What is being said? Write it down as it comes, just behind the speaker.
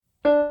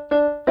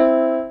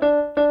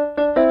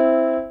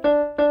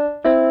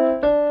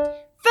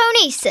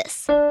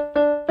Phronesis.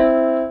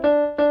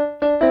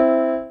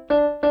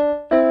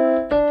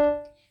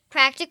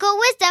 Practical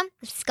Wisdom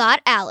with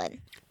Scott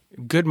Allen.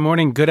 Good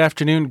morning, good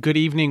afternoon, good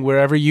evening,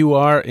 wherever you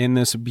are in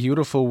this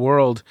beautiful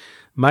world.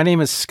 My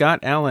name is Scott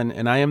Allen,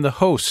 and I am the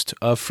host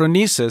of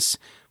Phronesis,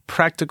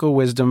 Practical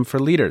Wisdom for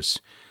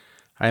Leaders.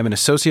 I am an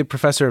associate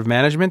professor of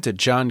management at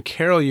John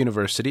Carroll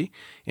University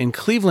in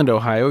Cleveland,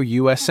 Ohio,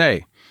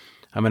 USA.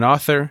 I'm an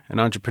author, an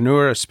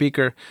entrepreneur, a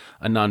speaker,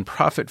 a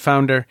nonprofit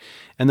founder,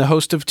 and the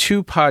host of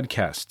 2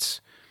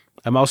 podcasts.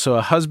 I'm also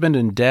a husband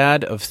and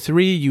dad of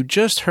 3. You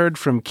just heard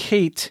from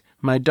Kate,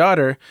 my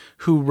daughter,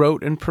 who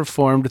wrote and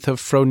performed the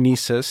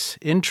Phronesis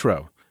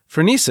intro.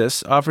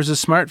 Phronesis offers a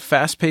smart,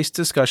 fast-paced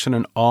discussion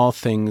on all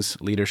things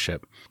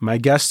leadership. My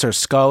guests are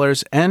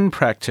scholars and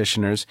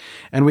practitioners,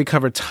 and we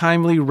cover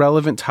timely,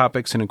 relevant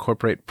topics and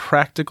incorporate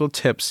practical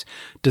tips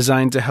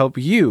designed to help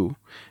you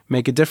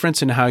make a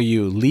difference in how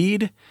you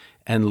lead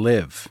and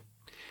live.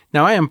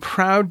 Now, I am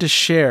proud to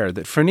share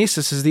that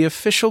Phronesis is the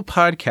official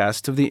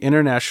podcast of the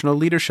International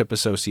Leadership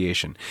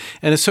Association,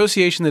 an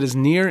association that is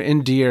near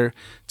and dear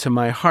to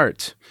my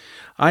heart.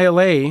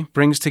 ILA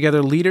brings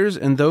together leaders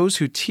and those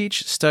who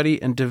teach,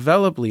 study, and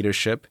develop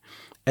leadership,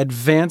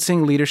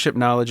 advancing leadership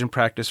knowledge and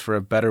practice for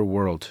a better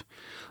world.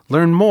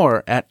 Learn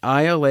more at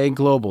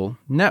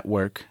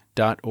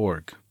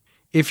ilaglobalnetwork.org.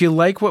 If you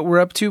like what we're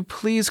up to,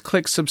 please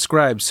click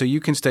subscribe so you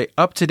can stay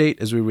up to date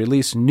as we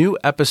release new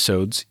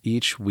episodes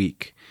each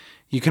week.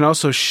 You can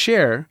also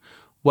share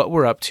what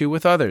we're up to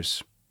with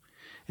others.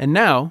 And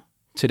now,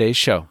 today's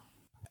show.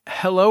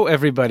 Hello,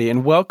 everybody,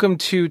 and welcome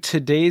to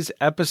today's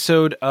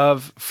episode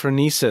of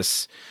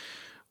Phronesis.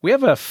 We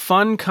have a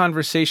fun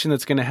conversation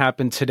that's going to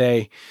happen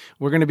today.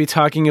 We're going to be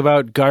talking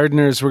about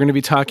gardeners. We're going to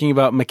be talking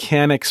about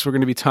mechanics. We're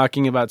going to be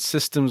talking about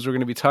systems. We're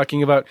going to be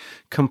talking about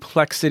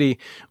complexity.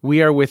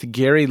 We are with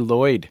Gary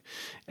Lloyd,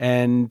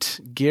 and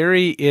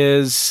Gary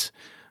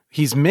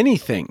he's many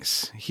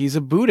things. He's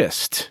a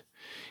Buddhist.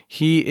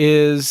 He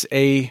is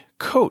a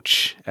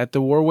coach at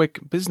the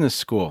Warwick Business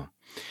School.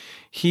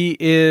 He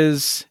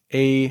is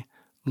a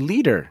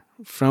leader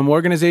from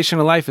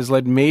Organizational Life, has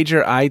led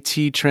major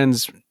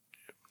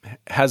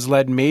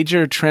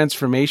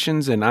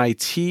transformations in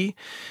IT.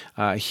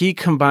 He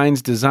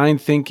combines design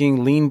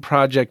thinking, lean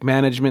project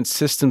management,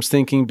 systems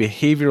thinking,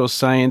 behavioral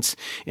science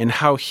in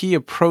how he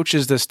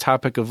approaches this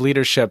topic of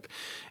leadership.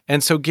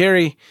 And so,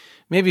 Gary,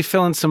 maybe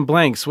fill in some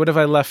blanks. What have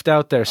I left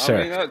out there, sir?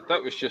 I mean,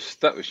 that was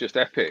just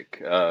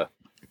epic.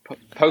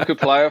 Poker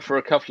player for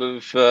a couple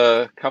of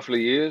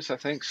years, I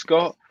think,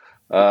 Scott.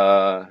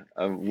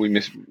 We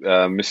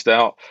missed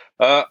out.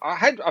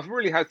 I've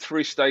really had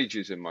 3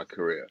 stages in my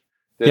career.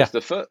 There's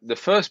the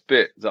first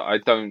bit that I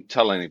don't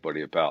tell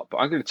anybody about, but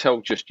I'm going to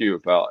tell just you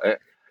about it.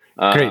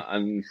 Great.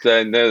 And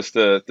then there's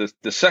the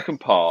second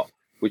part,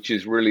 which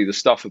is really the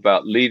stuff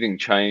about leading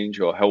change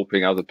or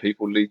helping other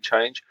people lead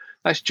change.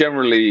 That's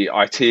generally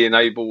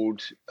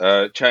IT-enabled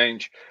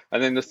change.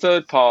 And then the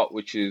third part,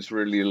 which is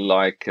really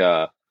like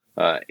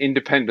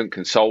independent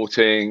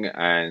consulting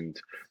and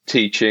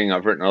teaching.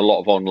 I've written a lot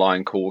of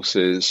online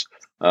courses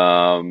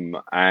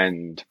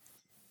and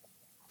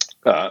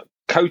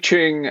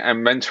coaching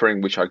and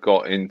mentoring, which I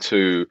got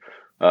into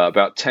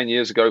about 10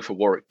 years ago for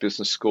Warwick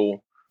Business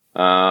School.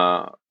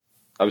 I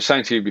was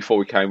saying to you before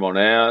we came on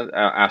air,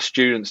 our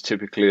students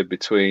typically are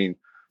between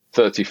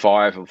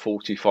 35 and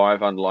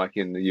 45, unlike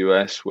in the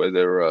US where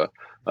they're a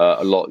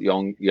lot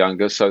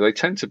younger. So they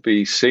tend to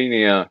be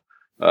senior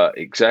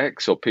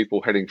execs or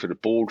people heading for the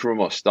boardroom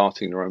or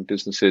starting their own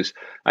businesses.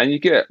 And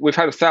we've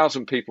had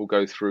 1,000 people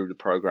go through the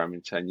program in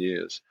 10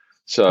 years.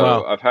 So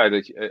wow. I've had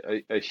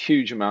a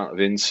huge amount of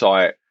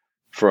insight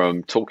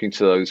from talking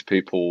to those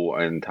people,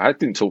 and I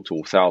didn't talk to all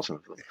 1,000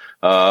 of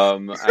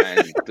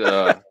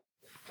them.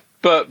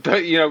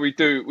 But you know, we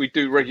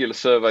do regular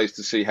surveys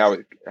to see how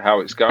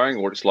it's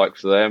going, what it's like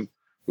for them.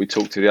 We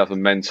talk to the other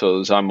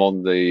mentors. I'm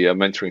on the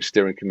mentoring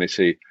steering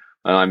committee,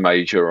 and I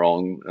major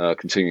on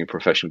continuing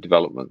professional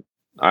development.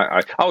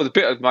 The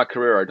bit of my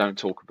career I don't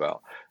talk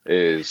about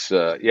is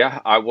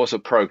I was a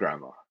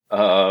programmer.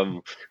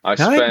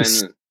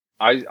 Nice.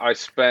 I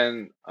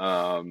spent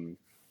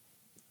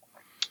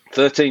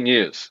 13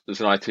 years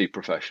as an IT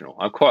professional.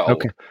 I'm quite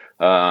old. Okay.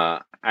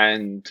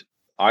 And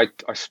I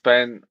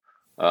spent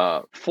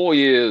 4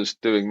 years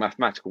doing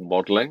mathematical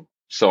modeling.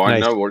 So I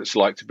know what it's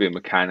like to be a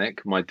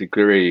mechanic. My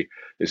degree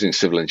is in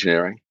civil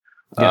engineering.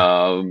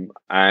 Yeah.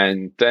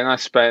 And then I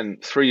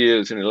spent 3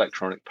 years in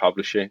electronic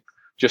publishing,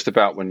 just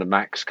about when the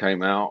Macs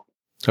came out.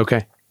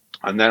 Okay.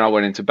 And then I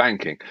went into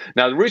banking.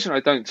 Now, the reason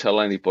I don't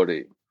tell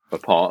anybody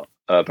about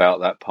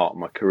that part of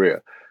my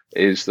career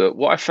is that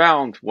what I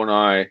found when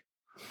I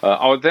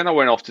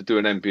went off to do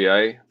an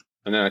MBA,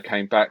 and then I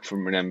came back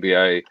from an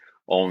MBA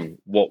on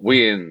what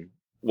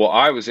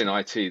I was in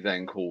IT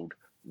then called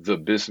the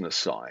business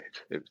side.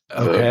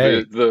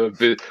 Okay.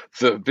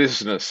 The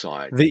business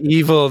side. The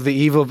evil,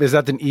 is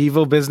that the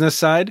evil business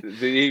side?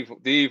 The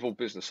evil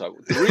business side.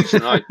 The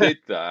reason I did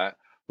that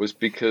was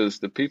because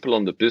the people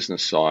on the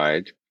business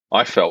side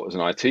I felt as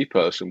an IT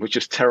person were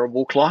just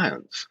terrible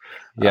clients.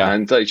 Yeah.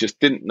 And they just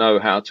didn't know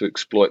how to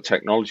exploit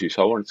technology.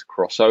 So I wanted to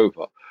cross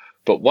over.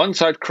 But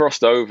once I'd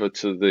crossed over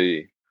to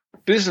the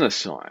business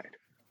side,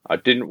 I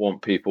didn't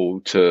want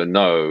people to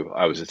know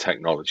I was a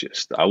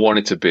technologist. I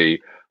wanted to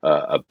be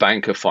a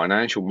banker,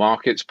 financial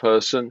markets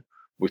person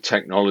with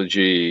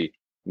technology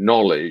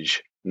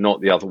knowledge,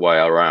 not the other way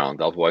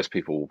around. Otherwise,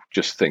 people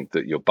just think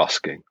that you're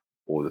busking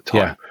all the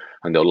time,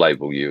 and they'll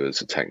label you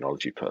as a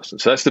technology person.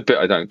 So that's the bit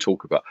I don't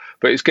talk about.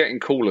 But it's getting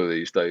cooler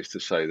these days to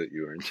say that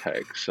you're in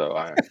tech. So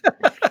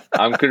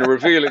I'm going to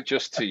reveal it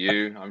just to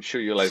you. I'm sure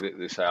you'll edit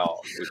this out.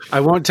 I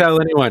won't tell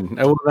anyone.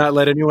 I will not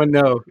let anyone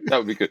know. That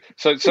would be good.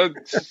 So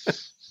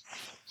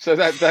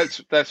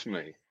that's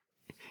me.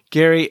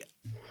 Gary,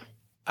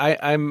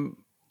 I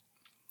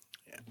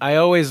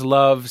always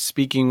love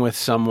speaking with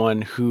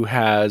someone who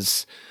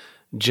has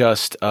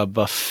just a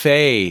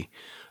buffet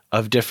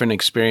of different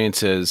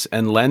experiences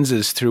and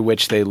lenses through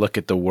which they look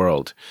at the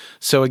world.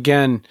 So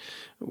again,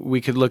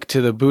 we could look to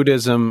the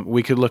Buddhism,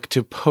 we could look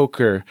to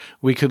poker,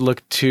 we could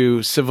look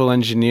to civil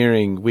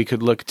engineering, we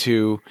could look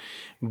to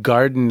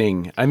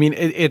gardening. I mean,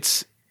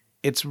 it's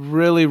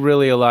really,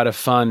 really a lot of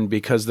fun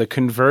because the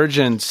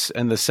convergence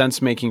and the sense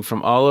making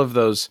from all of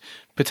those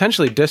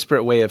potentially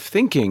disparate way of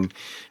thinking,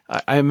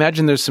 I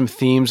imagine there's some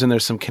themes and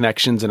there's some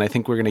connections, and I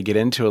think we're going to get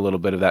into a little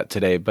bit of that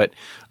today. But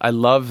I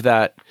love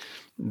that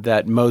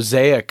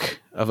mosaic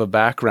of a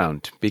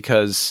background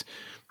because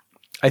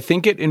I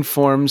think it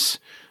informs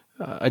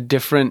a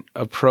different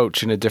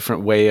approach and a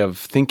different way of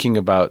thinking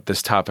about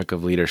this topic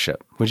of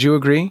leadership. Would you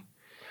agree?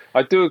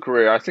 I do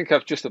agree. I think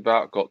I've just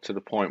about got to the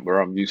point where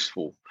I'm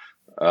useful.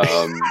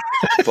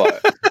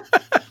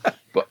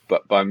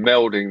 But by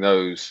melding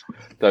those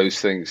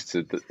things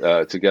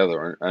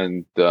together,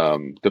 and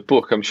the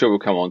book, I'm sure we'll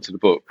come on to the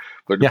book.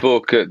 But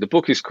the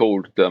book is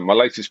called my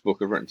latest book.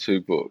 I've written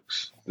 2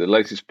 books. The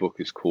latest book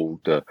is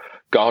called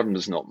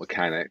 "Gardeners Not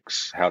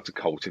Mechanics: How to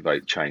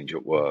Cultivate Change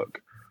at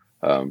Work."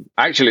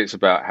 Actually, it's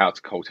about how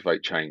to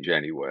cultivate change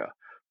anywhere.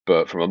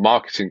 But from a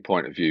marketing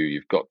point of view,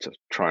 you've got to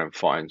try and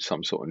find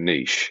some sort of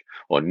niche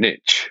or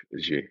niche,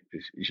 as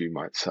you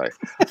might say.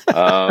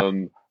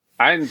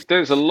 And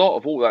there's a lot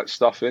of all that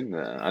stuff in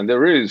there. And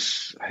there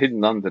is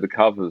hidden under the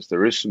covers.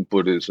 There is some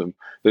Buddhism.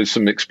 There's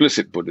some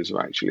explicit Buddhism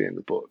actually in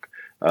the book.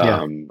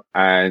 And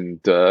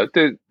I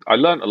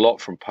learned a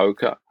lot from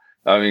poker.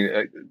 I mean,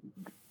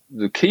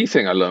 the key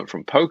thing I learned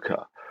from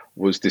poker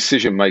was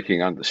decision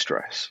making under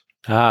stress.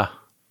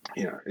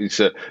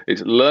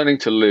 It's learning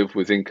to live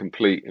with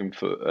incomplete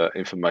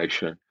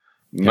information,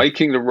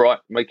 making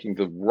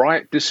the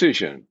right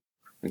decision,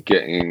 and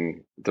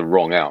getting the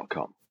wrong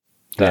outcome.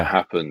 That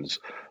happens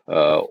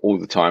all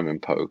the time in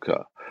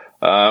poker.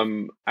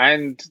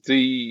 And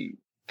the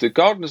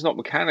Gardeners Not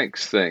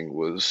Mechanics thing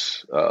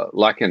was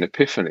like an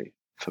epiphany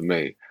for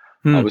me.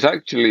 I was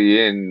actually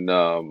in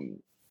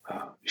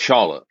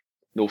Charlotte,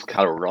 North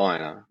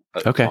Carolina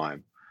at the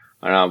time.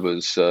 And I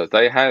was,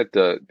 they had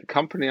the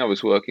company I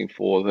was working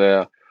for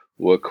there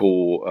were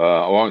called,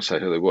 I won't say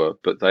who they were,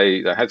 but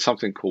they had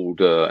something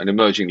called an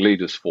Emerging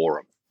Leaders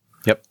Forum.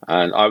 Yep.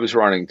 And I was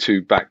running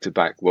 2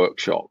 back-to-back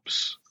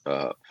workshops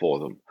for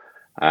them.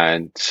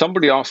 And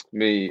somebody asked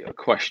me a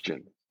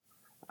question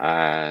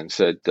and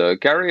said,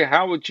 Gary,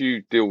 how would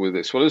you deal with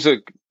this? Well, as a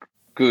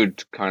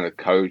good kind of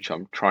coach,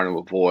 I'm trying to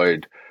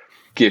avoid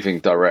giving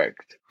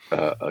direct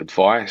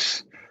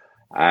advice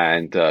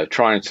and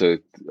trying to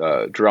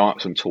draw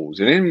up some tools.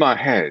 And in my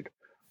head,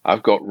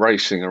 I've got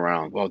racing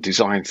around, well,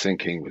 design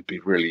thinking would be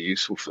really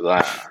useful for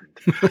that.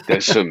 And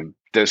there's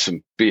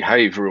some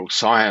behavioral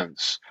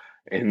science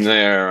in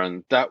there,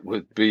 and that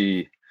would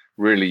be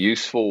really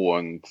useful.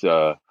 And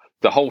the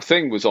whole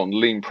thing was on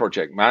lean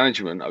project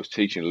management. I was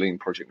teaching lean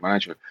project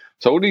management.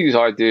 So all these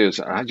ideas,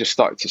 and I just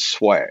started to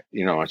sweat.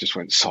 I just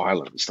went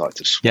silent and started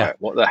to sweat. Yeah.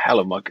 What the hell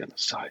am I going to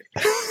say?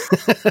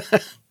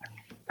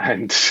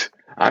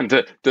 And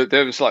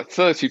there was like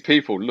 30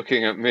 people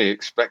looking at me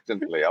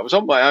expectantly. I was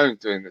on my own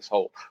doing this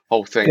whole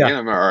thing in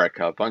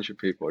America, a bunch of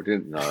people I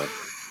didn't know.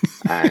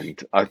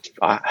 And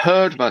I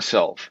heard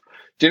myself.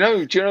 Do you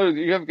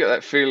ever get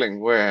that feeling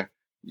where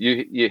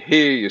you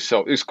hear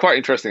yourself? It's quite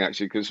interesting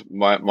actually, because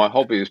my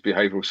hobby is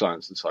behavioral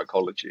science and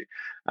psychology.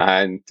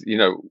 And,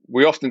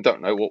 we often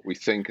don't know what we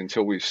think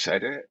until we've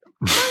said it,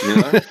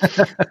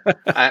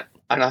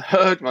 and I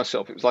heard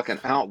myself, it was like an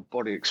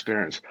out-of-body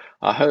experience.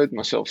 I heard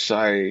myself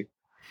say,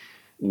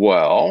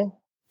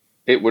 well,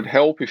 it would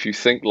help if you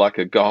think like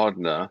a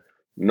gardener,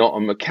 not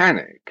a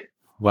mechanic.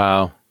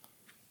 Wow.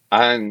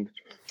 And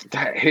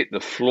that hit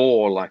the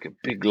floor like a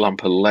big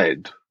lump of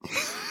lead.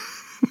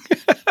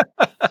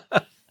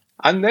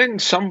 And then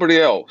somebody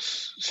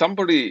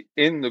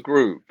in the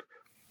group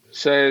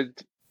said,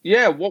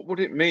 yeah, what would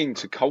it mean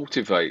to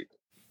cultivate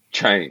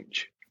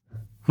change?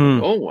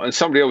 Oh, and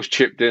somebody else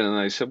chipped in and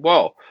they said,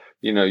 well,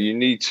 you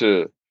need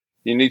to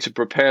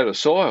prepare the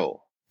soil.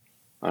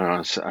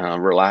 And I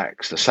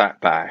relaxed. I sat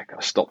back.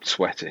 I stopped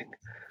sweating.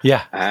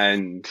 Yeah.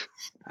 And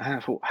I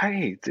thought,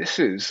 hey, this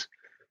is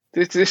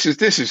this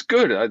is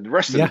good. The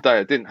rest of the day,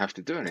 I didn't have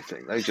to do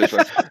anything. They just,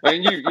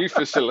 you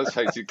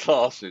facilitated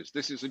classes.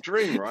 This is a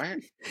dream,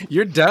 right?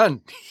 You're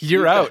done.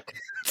 You're out.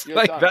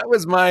 You're done. That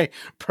was my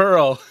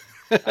pearl.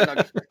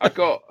 And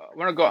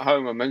when I got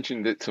home, I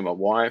mentioned it to my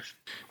wife,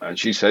 and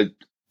she said,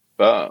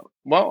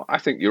 "Well, I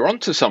think you're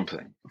onto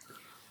something."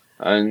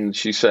 And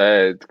she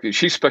said,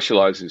 she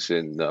specializes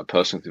in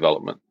personal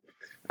development,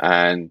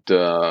 and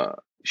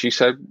she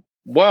said,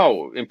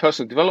 "Well, in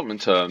personal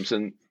development terms,"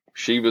 and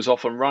she was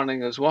off and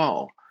running as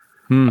well.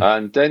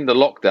 And then the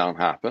lockdown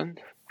happened.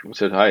 I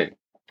said, "Hey,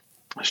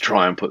 let's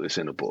try and put this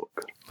in a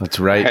book." That's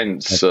right.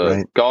 Hence,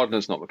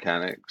 Gardeners Not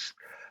Mechanics.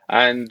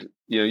 And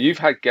you've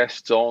had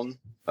guests on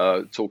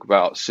talk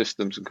about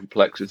systems and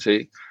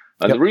complexity.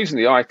 And the reason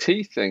the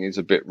IT thing is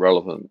a bit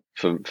relevant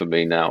for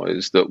me now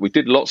is that we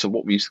did lots of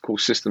what we used to call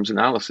systems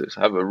analysis.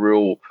 I have a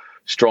real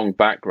strong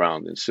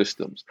background in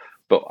systems,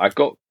 but I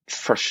got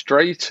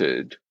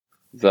frustrated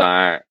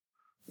that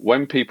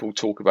when people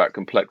talk about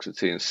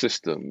complexity and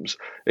systems,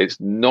 it's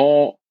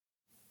not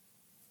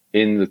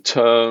in the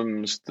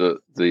terms that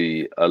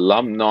the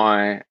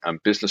alumni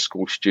and business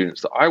school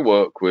students that I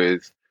work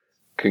with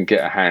can get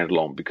a handle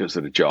on because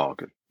of the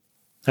jargon.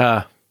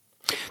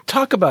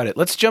 Talk about it.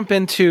 Let's jump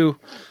into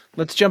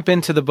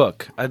the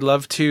book. I'd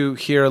love to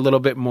hear a little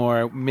bit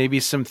more, maybe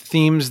some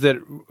themes that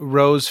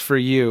rose for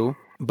you,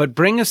 but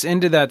bring us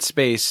into that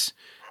space.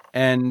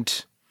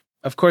 And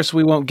of course,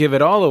 we won't give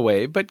it all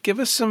away, but give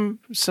us some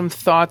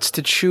thoughts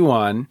to chew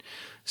on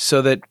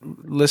so that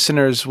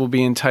listeners will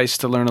be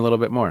enticed to learn a little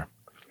bit more.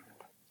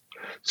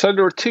 So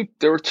there are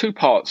two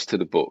parts to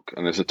the book,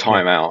 and there's a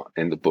timeout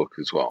in the book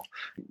as well,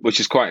 which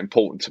is quite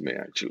important to me,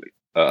 actually.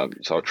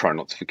 So I'll try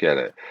not to forget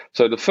it.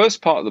 So the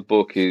first part of the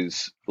book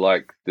is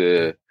like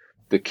the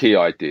key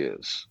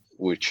ideas,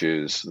 which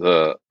is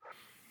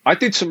I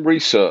did some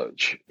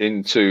research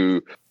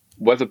into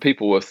whether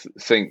people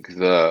think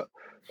that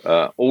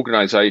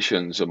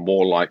organizations are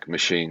more like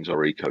machines or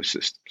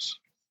ecosystems.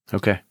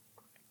 Okay.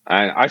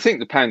 And I think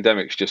the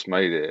pandemic's just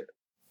made it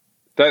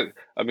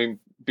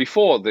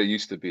before there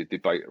used to be a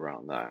debate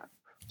around that.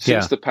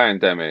 Since the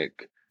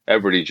pandemic,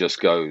 everybody just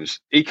goes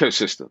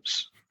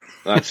ecosystems.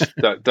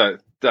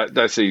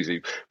 That's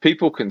easy.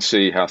 People can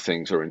see how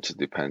things are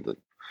interdependent.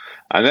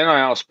 And then I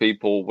ask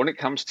people, when it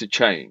comes to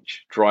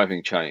change,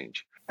 driving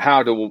change,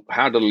 how do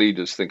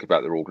leaders think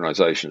about their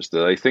organizations?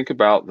 Do they think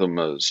about them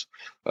as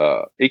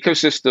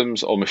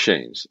ecosystems or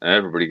machines? And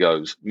everybody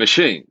goes,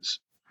 machines.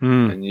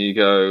 And you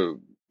go,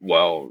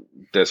 well,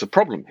 there's a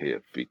problem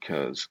here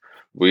because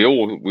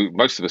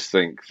most of us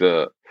think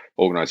that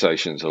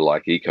organizations are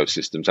like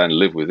ecosystems and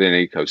live within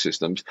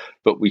ecosystems,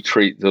 but we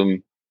treat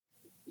them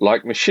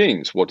like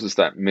machines. What does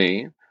that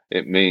mean?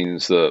 It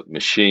means that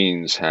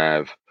machines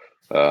have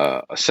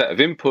a set of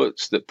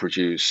inputs that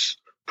produce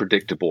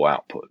predictable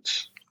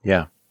outputs.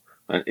 Yeah.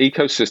 And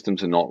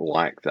ecosystems are not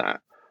like that.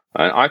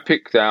 And I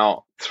picked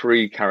out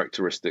 3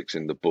 characteristics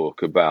in the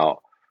book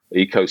about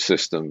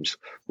ecosystems,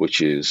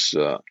 which is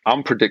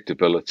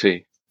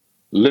unpredictability,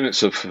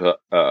 limits of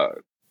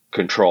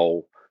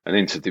control, and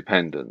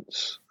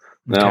interdependence.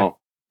 Now,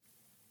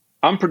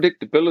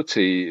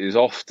 unpredictability is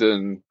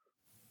often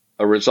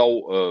a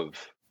result of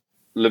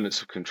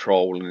limits of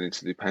control and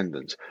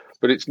interdependence,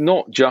 but it's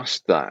not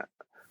just that,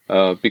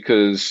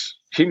 because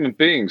human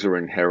beings are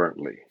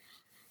inherently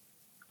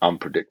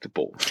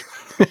unpredictable.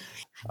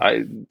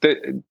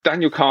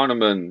 Daniel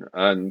Kahneman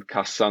and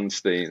Cass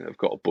Sunstein have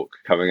got a book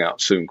coming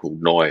out soon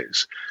called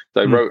Noise.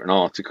 They wrote an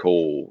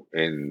article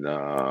in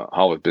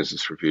Harvard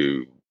Business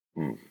Review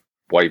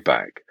way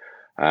back,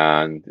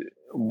 and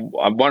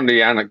one of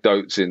the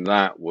anecdotes in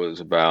that was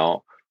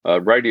about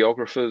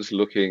radiographers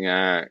looking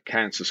at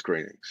cancer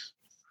screenings,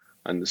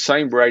 and the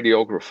same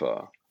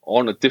radiographer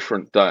on a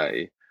different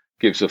day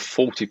gives a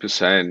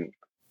 40%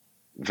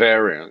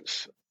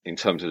 variance in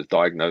terms of the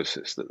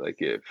diagnosis that they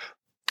give.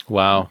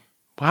 Wow.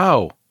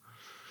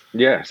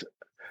 Yes.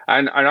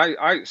 And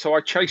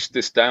I chased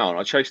this down.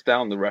 I chased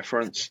down the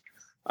reference.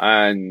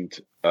 And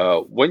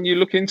when you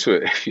look into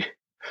it, if you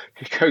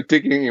go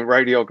digging in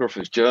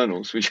radiographers'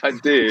 journals, which I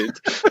did.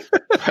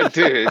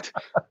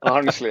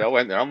 Honestly, I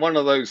went there. I'm one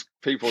of those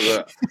people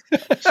that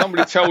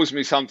somebody tells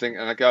me something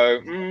and I go,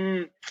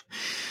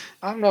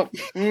 I'm not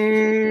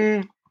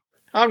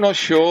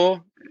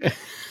sure.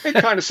 It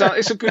kind of sounds,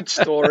 it's a good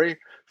story.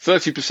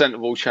 30%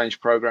 of all change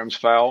programs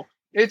fail.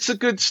 It's a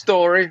good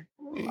story.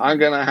 I'm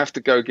going to have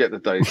to go get the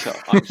data.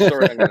 I'm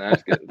sorry, I'm going to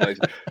have to get the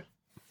data.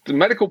 The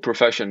medical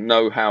profession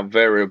know how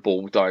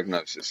variable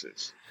diagnosis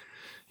is.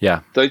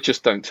 Yeah. They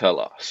just don't tell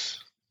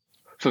us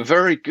for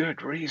very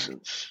good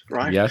reasons,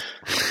 right? Yes.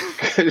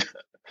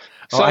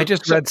 I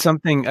just read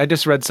something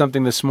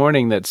this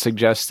morning that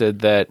suggested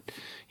that,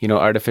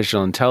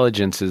 artificial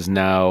intelligence is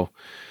now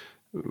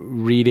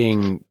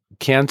reading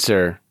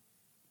cancer,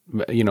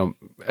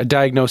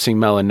 diagnosing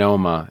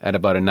melanoma at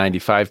about a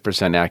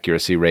 95%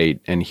 accuracy rate,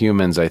 and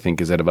humans, I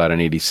think, is at about an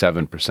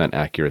 87%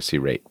 accuracy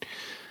rate.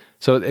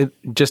 So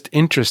just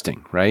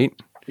interesting, right?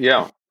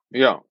 Yeah.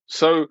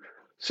 So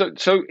So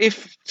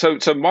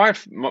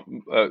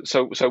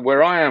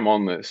where I am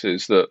on this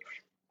is that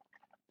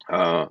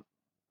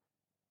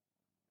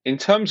in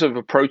terms of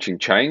approaching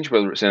change,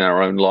 whether it's in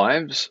our own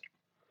lives,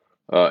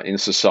 in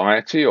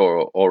society,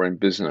 or in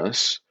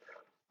business,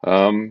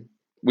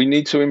 we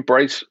need to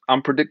embrace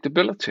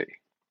unpredictability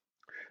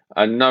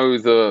and know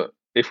that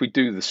if we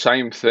do the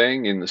same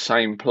thing in the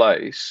same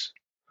place,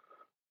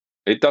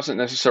 it doesn't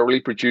necessarily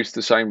produce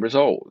the same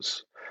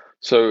results.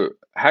 So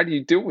how do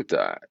you deal with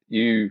that?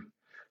 You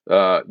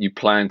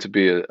plan to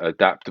be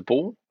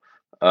adaptable,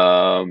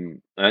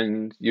 and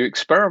you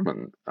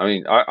experiment. I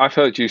mean, I've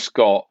heard you,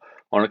 Scott,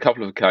 on a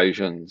couple of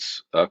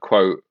occasions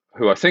quote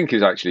who I think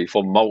is actually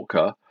from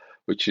Moltke,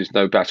 which is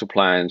no battle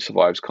plan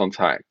survives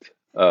contact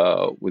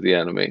with the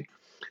enemy.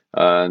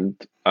 And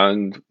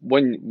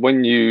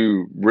when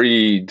you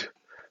read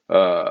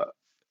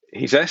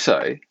his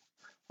essay,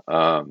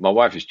 my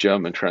wife is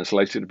German,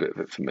 translated a bit of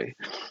it for me.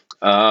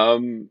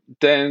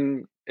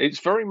 Then it's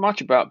very much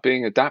about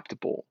being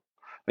adaptable.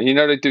 And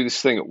they do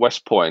this thing at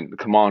West Point, the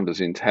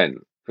commander's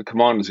intent. The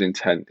commander's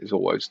intent is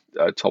always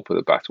top of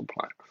the battle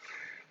plan.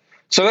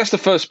 So that's the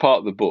first part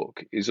of the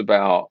book, is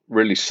about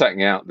really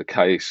setting out the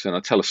case. And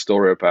I tell a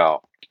story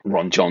about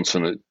Ron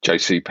Johnson at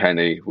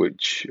JCPenney,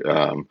 which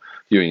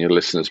you and your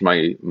listeners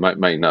may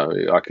know.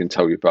 I can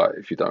tell you about it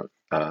if you don't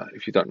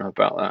know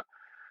about that.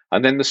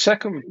 And then the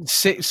second,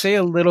 say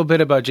a little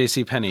bit about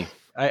JCPenney.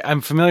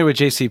 I'm familiar with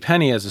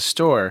JCPenney as a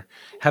store.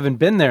 Haven't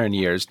been there in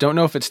years. Don't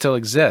know if it still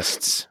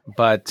exists,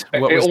 but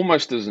it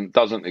almost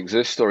doesn't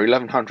exist. Or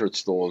 1,100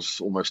 stores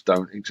almost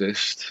don't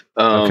exist.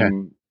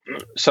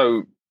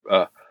 So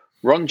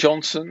Ron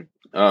Johnson.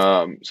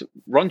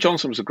 Ron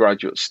Johnson was a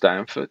graduate at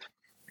Stanford.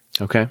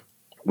 Okay.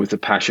 With a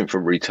passion for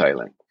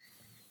retailing,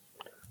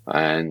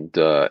 and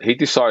he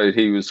decided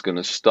he was going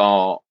to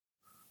start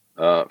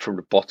from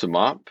the bottom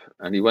up,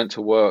 and he went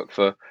to work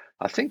for,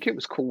 I think it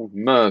was called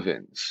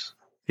Mervyn's.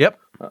 Yep.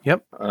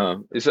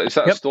 Is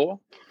that a store?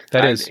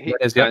 That is.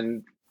 Yep.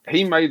 And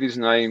he made his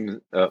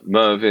name at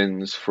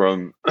Mervyn's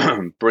from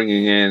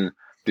bringing in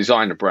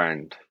designer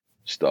brand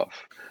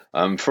stuff.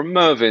 From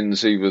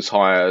Mervyn's, he was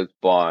hired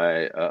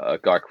by a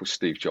guy called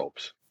Steve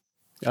Jobs.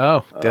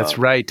 Oh, that's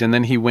right. And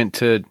then he went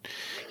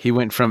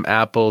from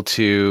Apple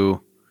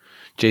to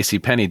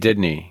JCPenney,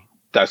 didn't he?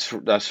 That's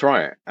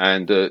right.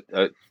 And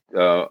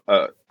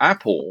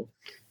Apple,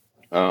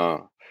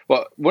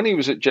 well, when he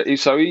was at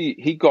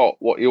he got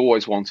what he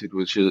always wanted,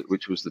 which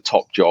was the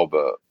top job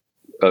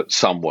at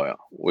somewhere,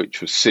 which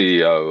was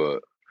CEO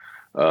at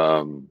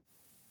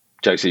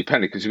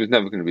JCPenney, because he was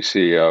never going to be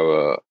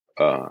CEO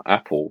at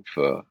Apple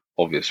for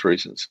obvious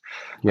reasons.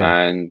 Yeah.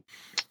 And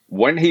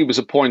when he was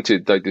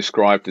appointed, they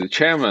described the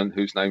chairman,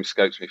 whose name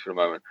escapes me for a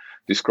moment,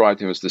 described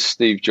him as the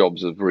Steve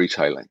Jobs of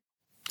retailing.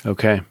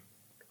 Okay.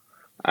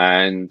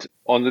 And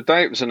on the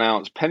day it was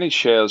announced, Penny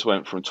shares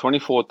went from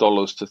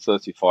 $24 to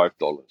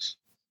 $35.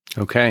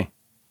 Okay.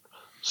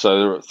 So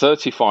they're at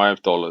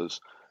 $35.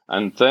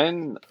 And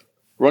then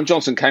Ron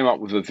Johnson came up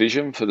with a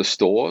vision for the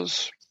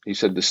stores. He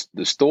said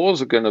the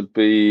stores are going to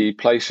be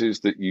places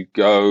that you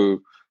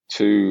go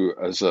to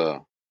as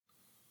a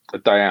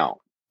day out.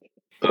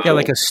 Yeah,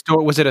 like a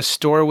store. Was it a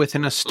store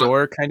within a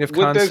store kind of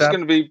concept?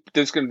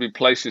 There's going to be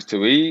places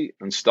to eat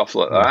and stuff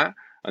like that,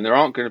 and there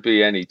aren't going to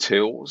be any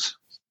tills.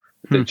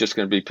 They're just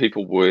going to be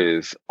people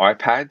with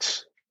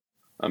iPads,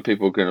 and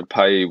people are going to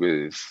pay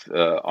with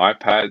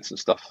iPads and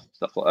stuff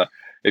like that.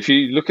 If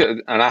you look at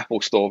an Apple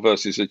store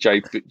versus a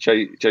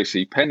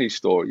JCPenney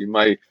store, you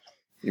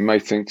may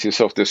think to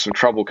yourself, "There's some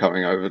trouble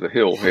coming over the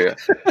hill here."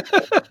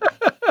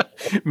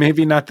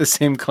 Maybe not the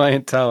same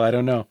clientele. I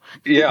don't know.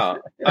 Yeah,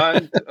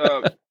 and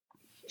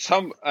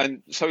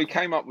so he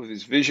came up with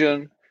his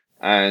vision,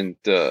 and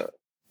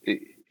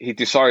he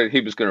decided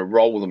he was going to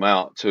roll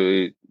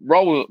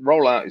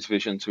out his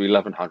vision to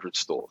 1,100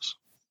 stores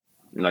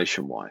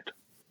nationwide.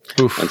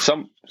 Oof.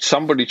 And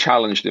somebody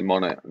challenged him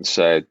on it and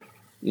said,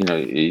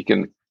 you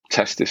can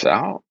test this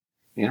out,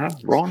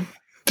 Ron.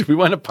 Do we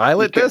want to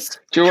pilot this?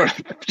 Do you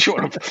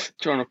want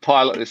to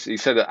pilot this? He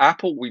said, at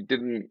Apple, we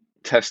didn't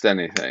test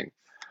anything,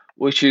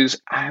 which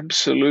is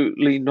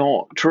absolutely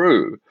not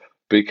true.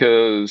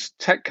 Because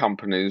tech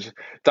companies,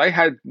 they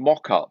had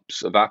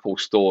mock-ups of Apple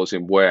stores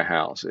in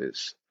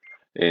warehouses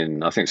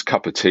in, I think it's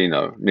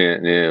Cupertino, near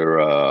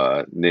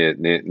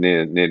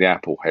the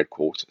Apple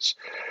headquarters.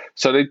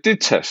 So they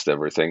did test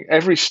everything.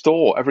 Every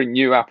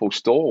new Apple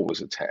store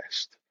was a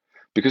test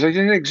because they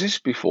didn't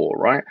exist before,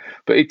 right?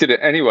 But he did it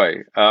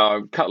anyway.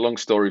 Cut long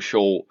story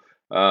short,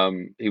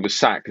 he was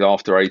sacked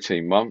after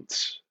 18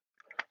 months.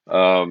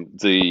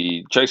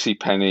 The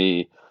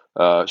JCPenney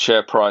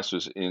share price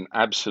was in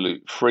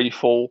absolute free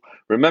fall.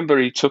 Remember,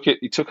 he took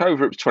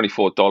over, it was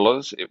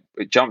 $24.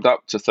 It jumped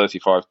up to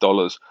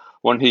 $35.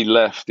 When he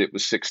left, it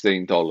was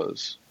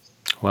 $16.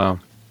 Wow.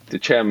 The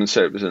chairman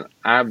said it was an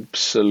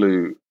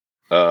absolute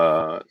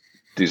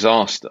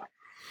disaster.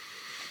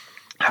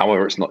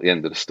 However, it's not the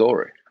end of the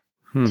story.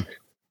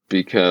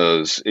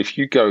 Because if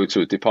you go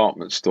to a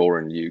department store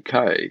in the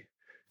UK,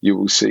 you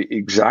will see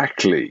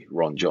exactly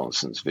Ron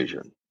Johnson's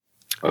vision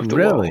of the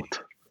world.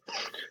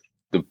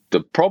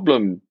 the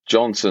problem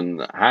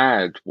Johnson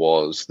had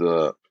was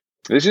that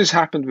this has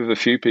happened with a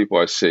few people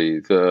I see,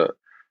 that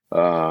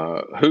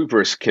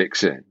hubris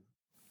kicks in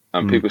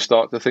and people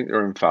start to think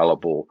they're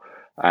infallible,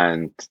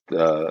 and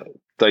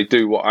they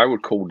do what I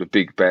would call the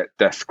big bet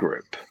death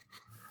grip,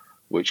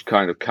 which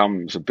kind of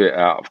comes a bit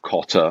out of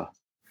Kotter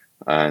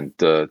and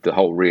the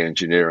whole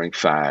re-engineering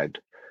fad,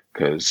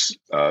 because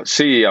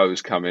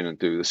CEOs come in and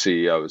do the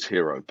CEO's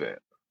hero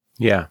bit.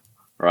 Yeah.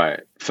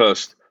 Right.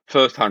 First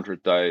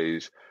 100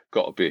 days,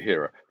 got to be a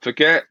hero.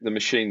 Forget the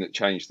machine that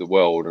changed the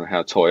world and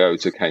how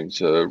Toyota came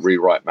to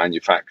rewrite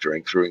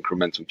manufacturing through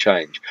incremental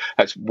change.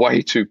 That's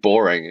way too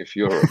boring if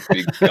you're a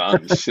big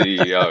gun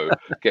CEO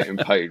getting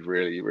paid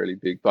really, really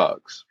big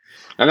bucks.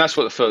 And that's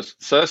what the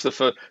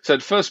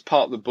first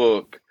part of the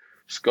book,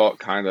 Scott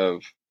kind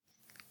of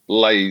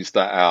lays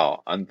that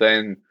out. And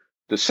then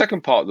the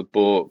second part of the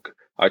book,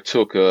 I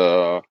took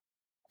what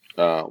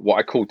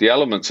I called the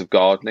elements of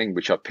gardening,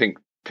 which I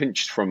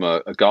pinched from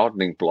a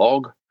gardening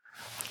blog.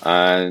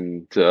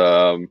 And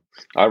there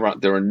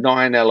are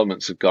 9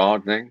 elements of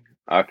gardening.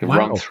 I can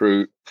run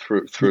through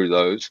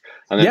those.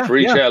 And then for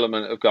each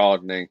element of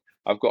gardening,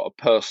 I've got a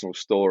personal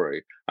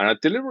story. And I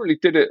deliberately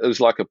did it as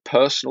like a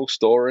personal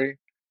story.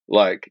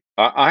 Like,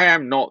 I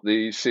am not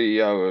the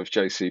CEO of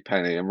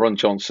JCPenney. And Ron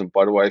Johnson,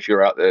 by the way, if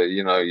you're out there,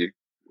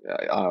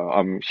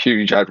 I'm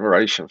huge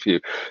admiration for you.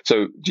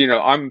 So,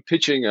 I'm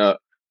pitching at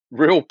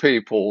real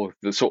people,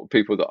 the sort of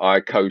people that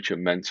I coach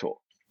and mentor.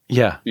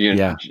 Yeah.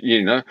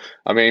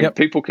 I mean,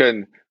 people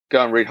can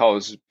go and read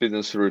Harvard's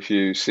Business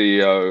Review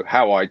CEO,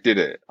 How I Did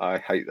It. I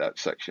hate that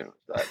section of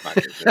that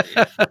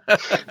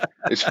magazine.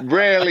 It's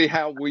rarely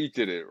how we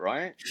did it,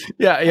 right?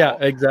 Yeah,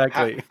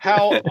 exactly.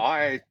 How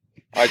I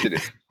did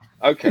it.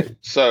 Okay,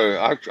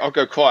 so I'll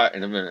go quiet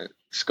in a minute,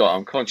 Scott.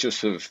 I'm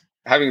conscious of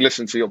having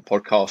listened to your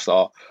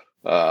podcast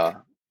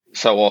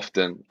so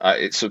often.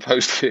 It's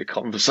supposed to be a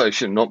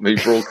conversation, not me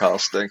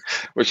broadcasting,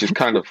 which is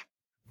kind of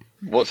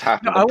what's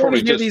happened. No, I want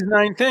to hear these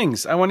 9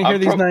 things. I want to hear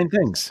these 9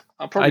 things.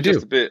 I'm probably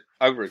just a bit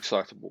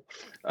overexcitable.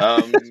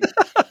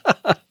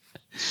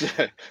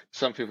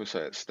 Some people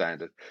say it's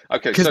standard.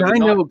 Okay,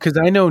 because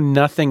I know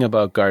nothing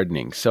about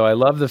gardening, so I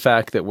love the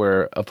fact that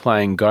we're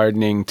applying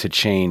gardening to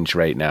change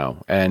right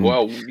now. And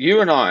well,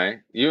 you and I.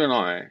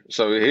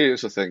 So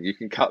here's the thing: you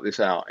can cut this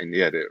out in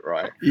the edit,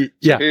 right?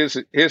 Yeah.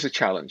 So here's a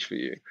challenge for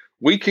you.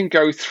 We can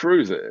go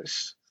through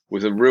this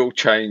with a real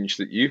change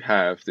that you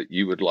have that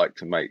you would like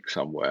to make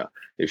somewhere,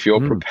 if you're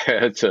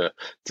prepared to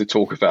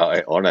talk about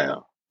it on air.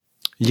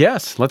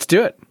 Yes, let's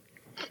do it.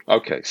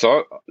 Okay,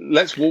 so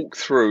let's walk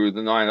through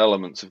the 9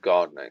 elements of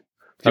gardening.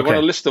 Do you want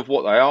a list of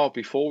what they are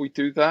before we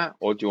do that?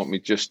 Or do you want me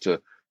do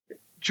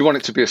you want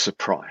it to be a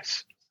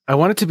surprise? I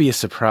want it to be a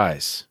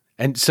surprise.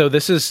 And so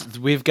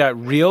we've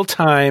got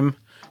real-time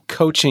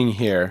coaching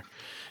here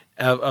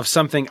of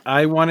something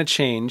I want to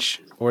change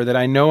or that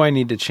I know I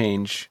need to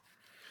change.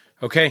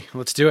 Okay,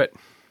 let's do it.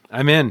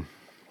 I'm in.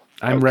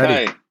 I'm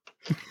ready.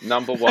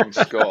 Number 1,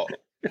 Scott.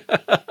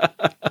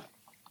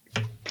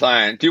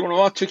 Plan. Do you want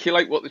to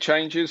articulate what the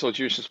change is, or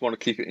do you just want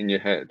to keep it in your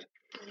head?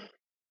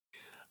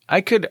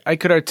 I could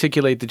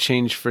articulate the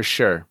change for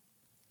sure.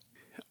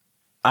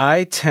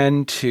 I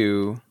tend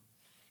to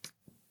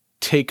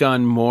take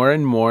on more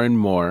and more and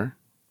more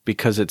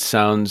because it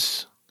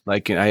sounds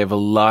like I have a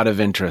lot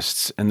of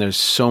interests and there's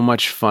so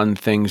much fun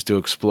things to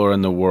explore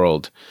in the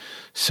world.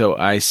 So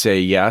I say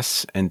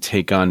yes and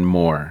take on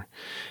more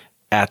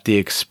at the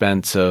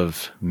expense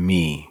of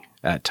me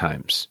at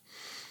times.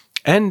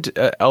 And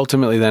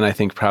ultimately then I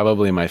think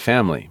probably my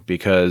family,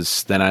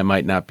 because then I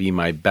might not be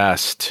my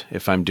best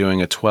if I'm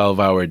doing a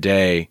 12-hour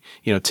day.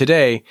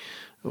 Today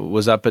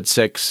was up at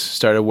 6,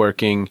 started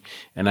working,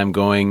 and I'm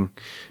going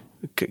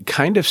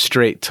kind of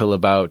straight till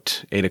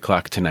about 8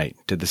 o'clock tonight.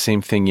 Did the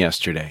same thing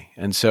yesterday.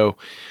 And so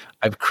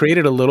I've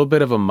created a little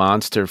bit of a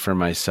monster for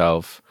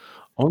myself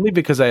only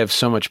because I have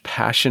so much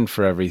passion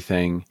for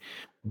everything,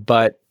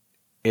 but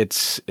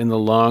it's in the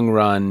long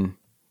run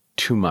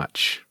too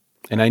much.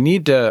 And I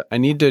need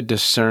to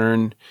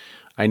discern,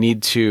 I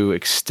need to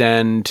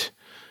extend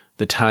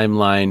the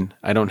timeline.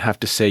 I don't have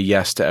to say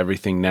yes to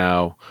everything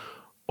now,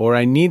 or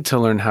I need to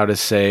learn how to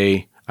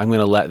say, I'm going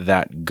to let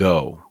that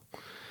go.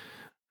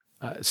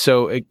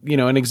 So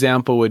an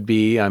example would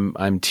be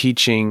I'm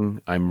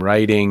teaching, I'm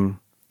writing,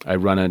 I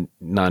run a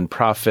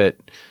nonprofit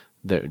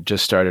that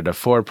just started a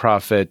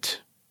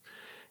for-profit,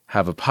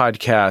 have a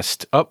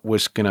podcast,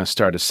 was going to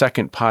start a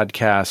second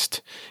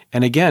podcast.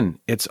 And again,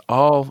 it's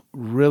all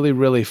really,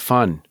 really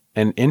fun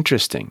and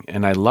interesting,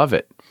 and I love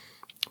it,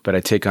 but I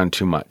take on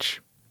too much.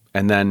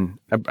 And then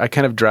I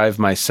kind of drive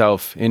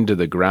myself into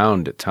the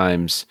ground at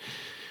times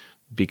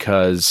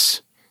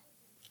because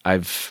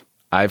I've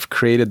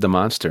created the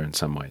monster in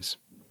some ways.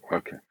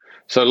 Okay.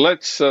 So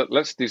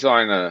let's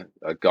design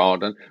a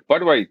garden. By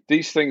the way,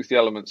 these things, the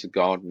elements of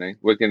gardening,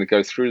 we're going to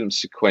go through them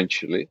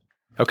sequentially.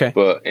 Okay.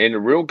 But in a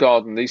real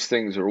garden, these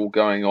things are all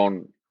going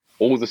on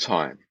all the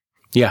time.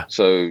 Yeah.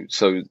 So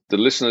the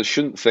listeners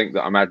shouldn't think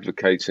that I'm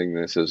advocating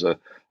this as a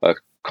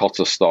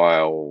Kotter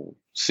style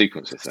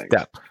sequence of things.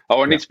 Step.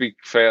 I need to be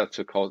fair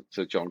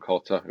to John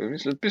Cotter.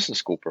 He's a business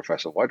school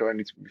professor. Why do I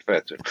need to be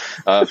fair to him?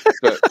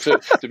 But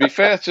to be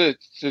fair to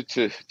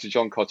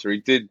John Cotter, he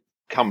did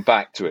come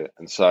back to it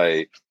and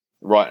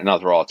write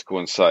another article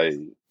and say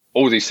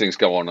all these things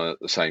go on at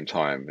the same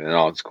time in an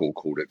article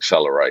called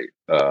Accelerate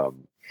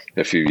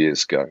a few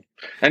years ago.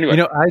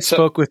 Anyway, I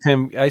spoke with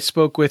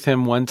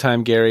him one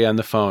time, Gary, on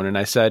the phone, and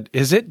I said,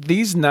 "Is it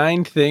these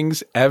 9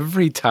 things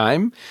every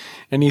time?"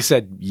 And he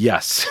said,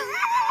 "Yes."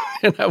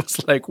 And I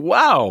was like,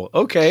 "Wow,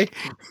 okay."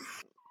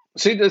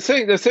 See, the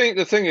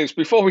thing is,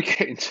 before we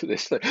get into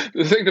this, the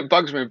thing that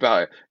bugs me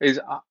about it is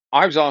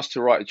I was asked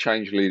to write a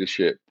change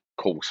leadership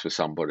course for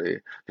somebody.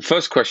 The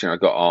first question I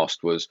got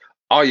asked was,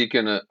 "Are you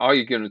gonna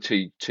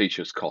teach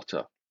us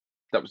Cotter?"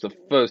 That was the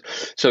first.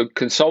 So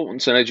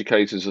consultants and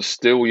educators are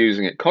still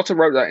using it. Cotter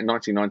wrote that in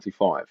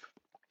 1995.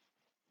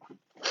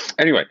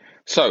 Anyway,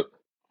 so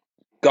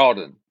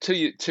Garden,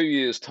 2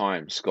 years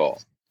time,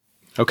 Scott.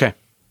 Okay.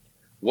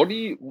 What do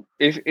you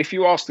if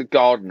you asked a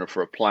gardener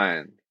for a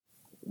plan?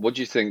 What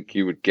do you think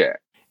you would get?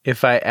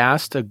 If I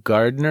asked a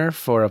gardener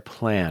for a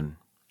plan,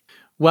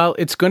 well,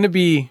 it's going to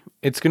be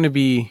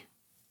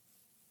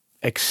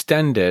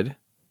extended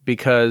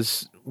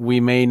because we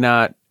may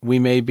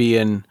be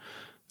in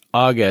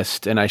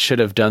August and I should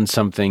have done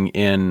something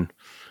in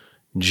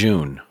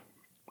June.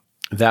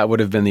 That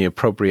would have been the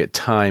appropriate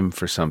time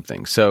for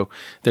something. So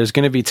there's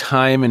going to be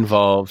time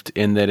involved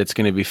in that it's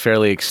going to be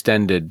fairly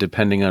extended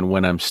depending on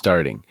when I'm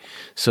starting.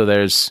 So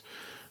there's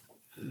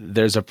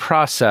a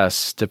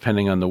process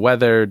depending on the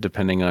weather,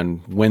 depending on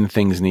when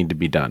things need to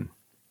be done.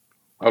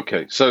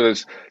 Okay, so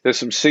there's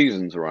some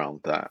seasons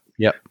around that.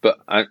 Yep. But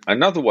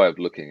another way of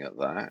looking at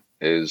that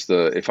is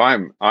that if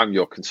I'm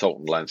your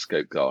consultant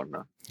landscape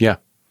gardener, yeah,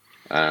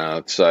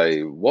 I'd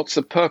say, what's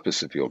the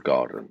purpose of your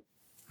garden?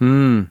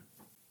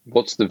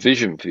 What's the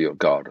vision for your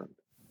garden?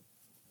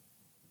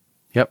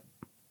 Yep,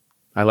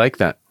 I like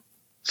that.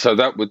 So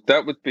that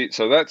would be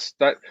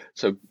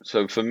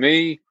so for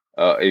me.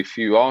 If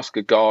you ask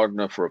a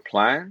gardener for a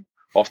plan,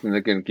 often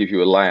they're going to give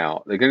you a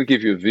layout. They're going to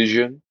give you a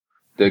vision.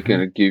 They're going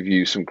to give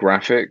you some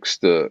graphics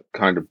that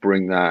kind of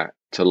bring that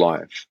to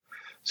life.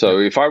 So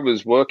if I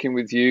was working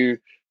with you,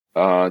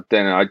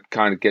 then I'd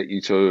kind of get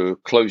you to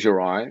close your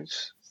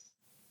eyes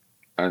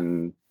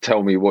and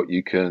tell me what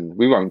you can.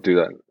 We won't do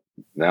that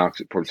now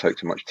because it probably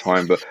takes too much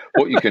time. But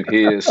what you can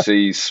hear,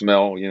 see,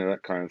 smell, that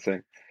kind of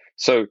thing.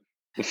 So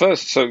the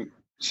first, the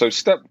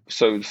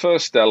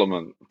first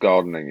element of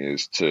gardening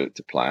is to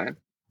plan.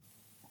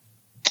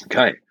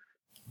 Okay.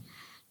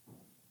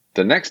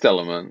 The next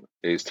element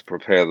is to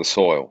prepare the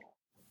soil.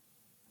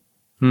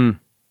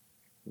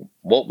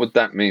 What would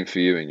that mean for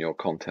you in your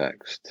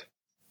context?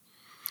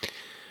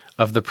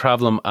 Of the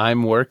problem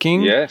I'm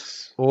working?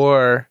 Yes.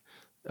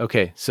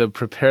 Okay, so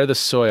prepare the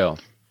soil.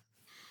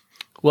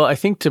 Well, I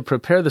think to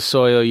prepare the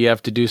soil, you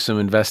have to do some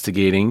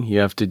investigating. You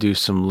have to do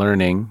some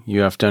learning.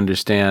 You have to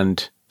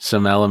understand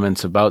some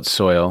elements about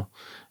soil.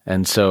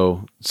 And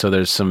so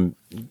there's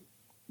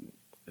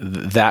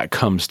that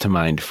comes to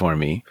mind for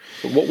me.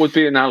 What would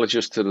be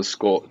analogous to the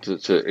Scott in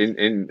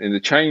the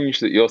change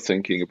that you're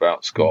thinking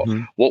about, Scott?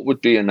 What would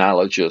be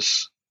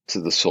analogous to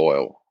the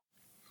soil?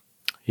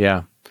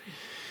 Yeah.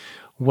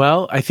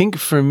 Well, I think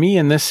for me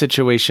in this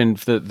situation,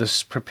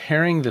 this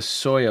preparing the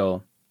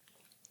soil,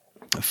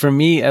 for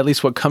me, at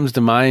least what comes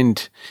to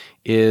mind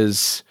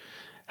is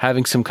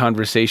having some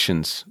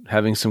conversations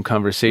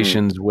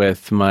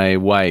with my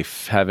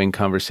wife, having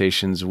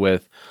conversations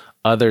with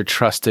other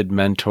trusted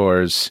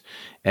mentors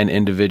and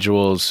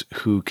individuals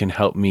who can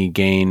help me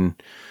gain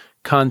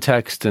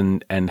context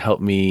and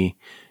help me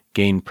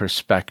gain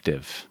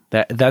perspective.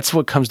 That's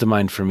what comes to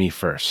mind for me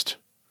first.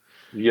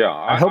 Yeah,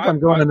 I hope I'm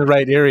going in the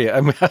right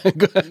area.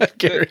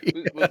 Gary.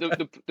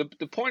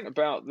 The point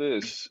about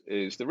this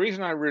is the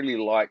reason I really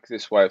like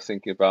this way of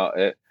thinking about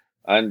it,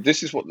 and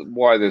this is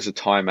why there's a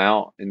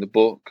timeout in the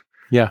book.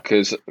 Yeah,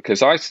 because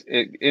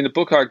in the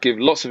book I give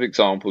lots of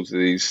examples of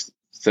these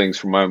things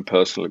from my own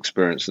personal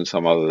experience and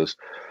some others'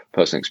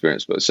 personal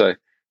experience. But so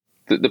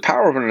the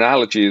power of an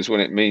analogy is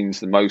when it means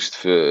the most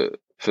for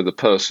the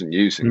person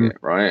using it,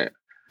 right?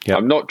 Yeah.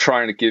 I'm not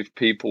trying to give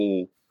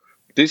people.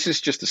 This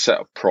is just a set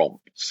of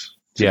prompts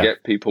to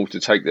get people to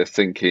take their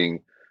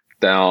thinking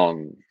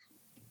down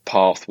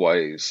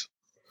pathways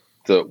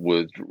that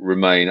would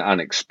remain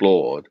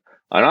unexplored.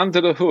 And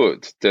under the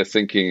hood, they're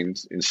thinking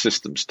in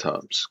systems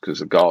terms because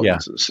the garden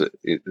is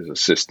a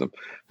system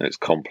and it's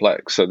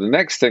complex. So the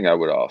next thing I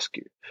would ask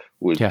you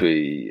would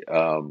be,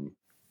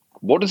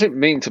 what does it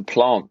mean to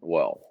plant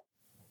well?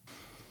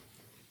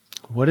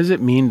 What does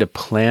it mean to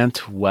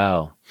plant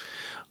well?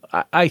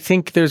 I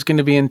think there's going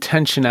to be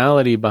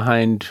intentionality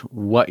behind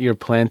what you're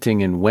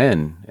planting and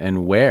when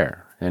and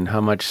where and how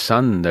much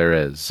sun there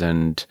is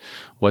and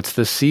what's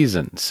the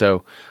season.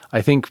 So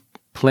I think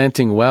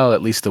planting well,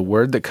 at least the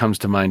word that comes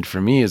to mind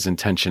for me is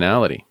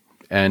intentionality.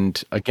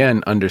 And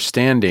again,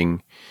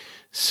 understanding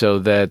so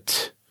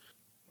that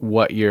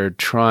what you're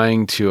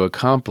trying to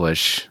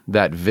accomplish,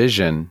 that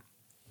vision,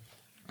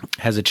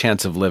 has a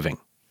chance of living.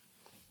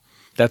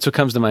 That's what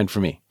comes to mind for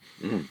me.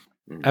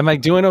 Am I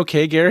doing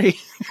okay, Gary?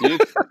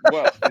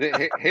 Well,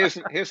 here's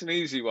an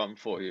easy one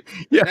for you.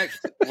 Yeah.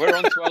 Next, we're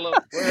on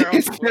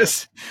to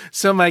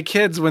So my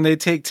kids, when they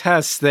take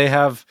tests, they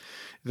have,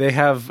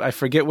 I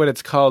forget what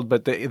it's called,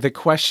 but the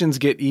questions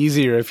get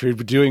easier if you're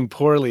doing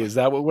poorly. Is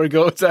that what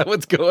Is that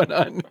what's going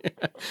on?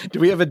 Do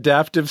we have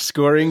adaptive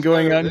scoring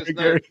going on here,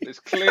 Gary? There's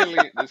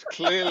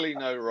clearly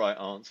no right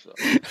answer.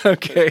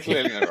 Okay. There's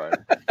clearly no right.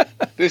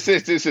 This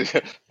is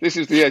the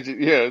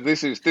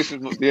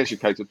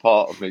educated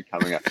part of me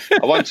coming out.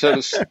 I once heard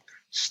a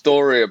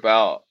story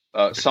about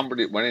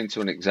somebody that went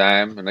into an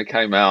exam and they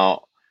came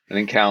out and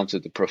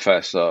encountered the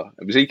professor.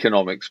 It was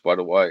economics, by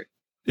the way.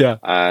 Yeah.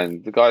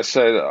 And the guy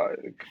said,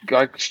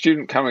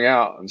 student coming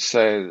out and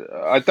said,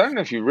 I don't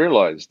know if you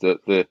realize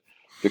that the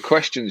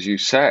questions you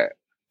set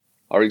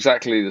are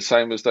exactly the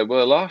same as they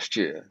were last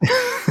year.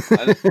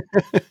 And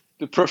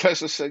the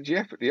professor said,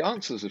 yeah, but the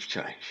answers have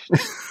changed.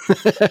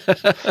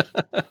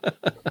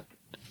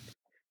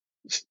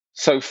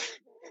 So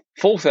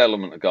fourth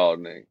element of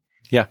gardening,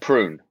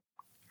 prune.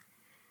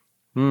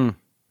 So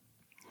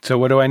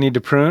what do I need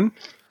to prune?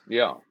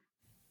 Yeah.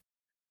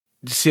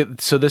 See,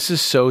 so this is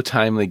so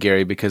timely,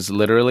 Gary, because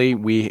literally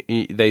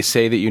they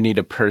say that you need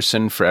a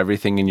person for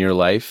everything in your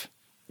life,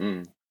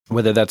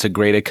 whether that's a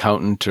great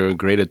accountant or a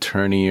great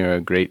attorney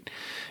or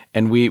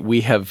and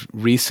we have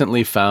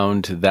recently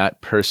found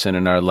that person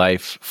in our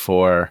life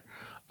for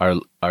our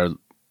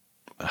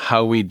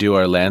how we do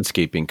our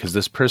landscaping, because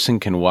this person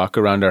can walk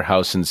around our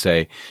house and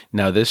say,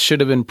 now this should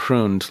have been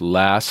pruned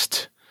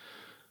last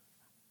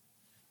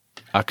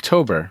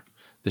October.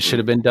 This should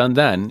have been done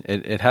then.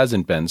 It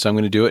hasn't been. So I'm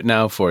going to do it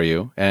now for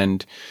you.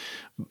 And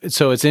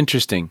so it's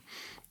interesting.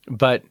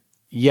 But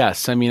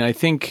yes, I mean, I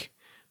think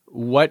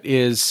what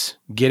is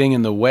getting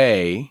in the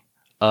way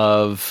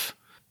of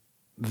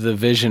the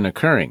vision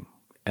occurring,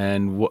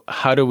 and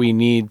how do we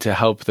need to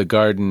help the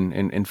garden?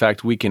 And in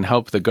fact, we can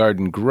help the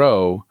garden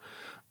grow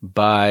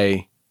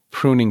by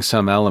pruning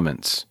some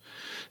elements.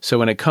 So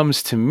when it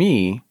comes to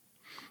me,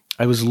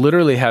 I was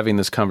literally having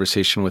this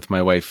conversation with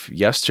my wife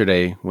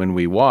yesterday when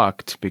we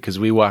walked, because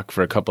we walk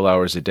for a couple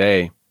hours a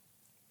day.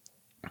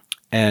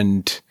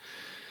 And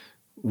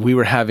we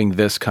were having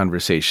this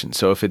conversation.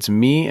 So if it's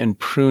me and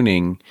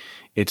pruning,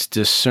 it's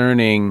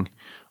discerning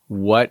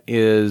what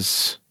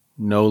is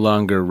no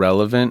longer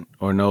relevant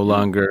or no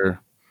longer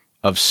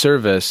of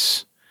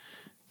service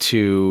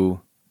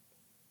to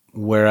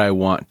where I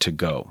want to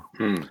go.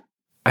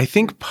 I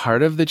think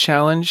part of the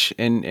challenge,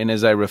 and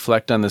as I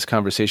reflect on this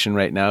conversation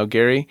right now,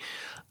 Gary,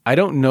 I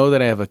don't know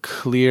that I have a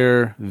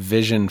clear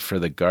vision for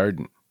the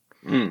garden.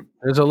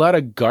 There's a lot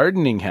of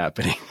gardening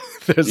happening.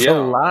 There's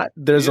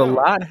a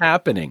lot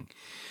happening.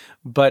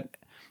 But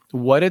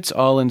what it's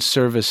all in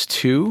service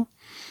to,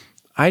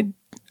 I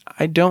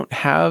don't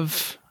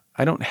have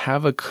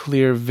a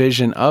clear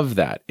vision of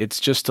that.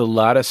 It's just a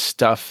lot of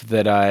stuff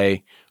that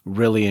I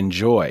really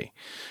enjoy.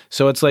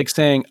 So it's like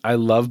saying, I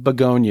love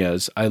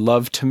begonias, I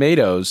love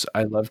tomatoes,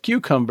 I love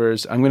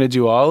cucumbers. I'm going to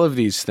do all of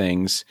these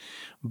things,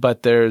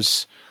 but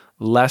there's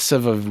less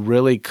of a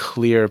really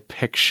clear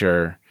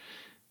picture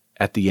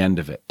at the end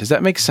of it. Does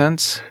that make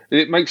sense?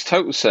 It makes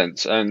total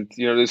sense. And,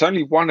 there's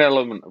only one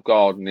element of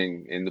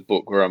gardening in the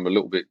book where I'm a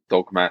little bit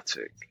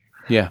dogmatic.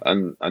 Yeah.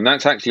 And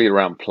that's actually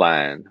around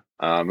plan.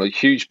 I'm a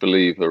huge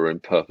believer in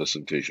purpose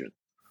and vision.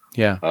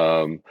 Yeah.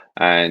 I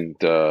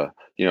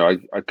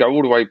go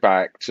all the way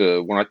back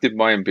to when I did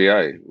my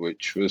MBA,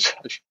 which was,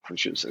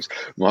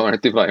 when I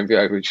did my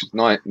MBA, which was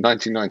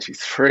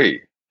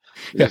 1993.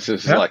 This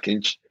is like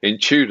in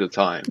Tudor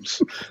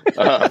times.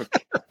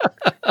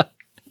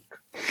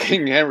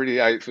 King Henry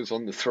VIII was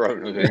on the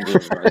throne of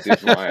England when I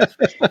did my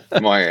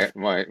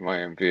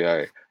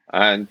MBA.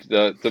 And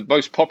the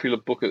most popular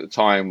book at the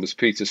time was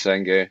Peter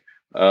Senge,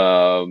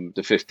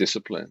 The Fifth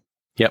Discipline.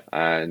 Yep.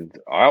 And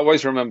I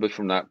always remember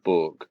from that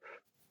book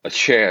a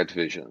shared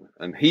vision,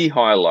 and he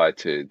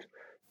highlighted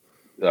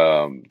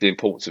the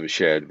importance of a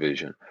shared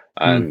vision.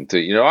 And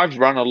I've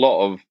run a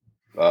lot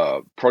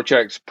of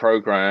projects,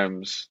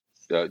 programs,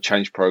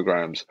 change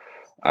programs,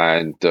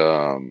 and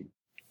so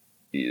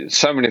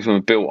many of them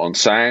are built on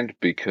sand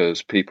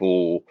because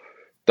people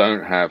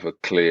don't have a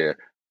clear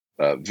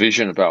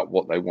vision about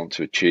what they want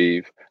to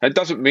achieve. It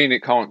doesn't mean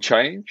it can't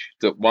change.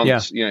 That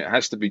once it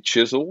has to be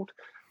chiseled,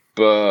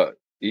 but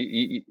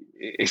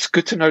it's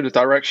good to know the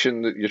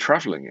direction that you're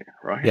traveling in,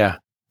 right? Yeah.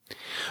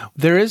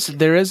 There is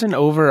an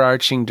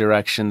overarching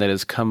direction that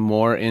has come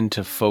more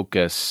into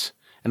focus,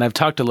 and I've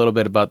talked a little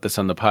bit about this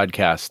on the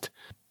podcast.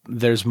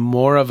 There's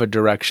more of a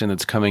direction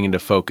that's coming into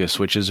focus,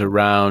 which is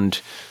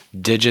around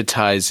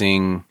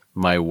digitizing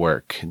my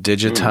work,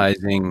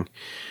 digitizing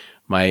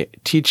my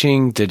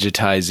teaching,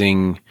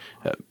 digitizing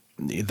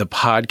the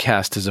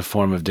podcast as a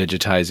form of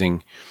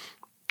digitizing.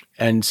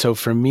 And so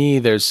for me,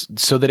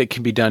 so that it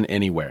can be done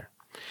anywhere.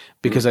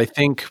 Because I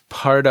think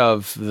part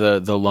of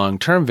the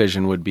long-term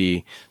vision would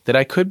be that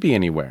I could be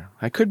anywhere.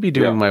 I could be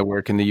doing my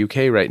work in the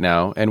UK right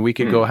now, and we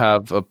could go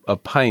have a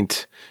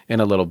pint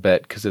in a little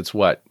bit because it's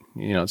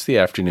it's the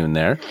afternoon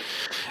there.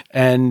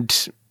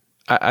 And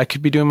I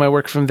could be doing my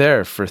work from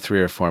there for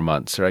 3 or 4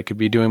 months, or I could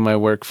be doing my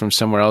work from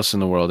somewhere else in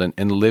the world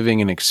and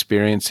living and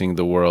experiencing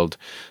the world.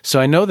 So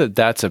I know that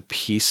that's a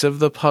piece of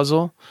the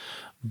puzzle,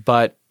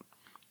 but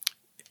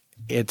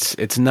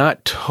it's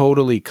not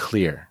totally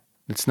clear.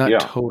 It's not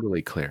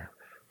totally clear.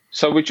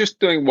 So we're just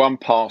doing one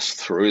pass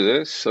through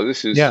this. So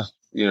this is,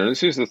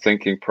 this is the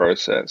thinking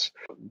process.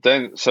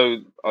 Then, so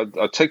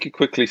I'll take you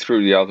quickly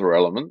through the other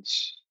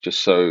elements,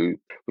 just so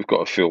we've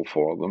got a feel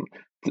for them.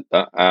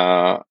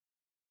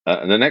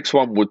 And the next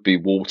one would be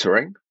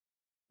watering.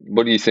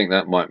 What do you think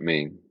that might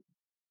mean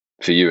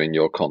for you in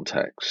your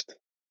context?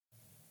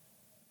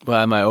 Well,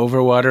 am I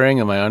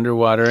overwatering? Am I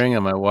underwatering?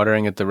 Am I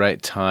watering at the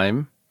right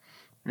time?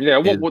 Yeah.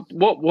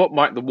 What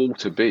might the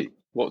water be?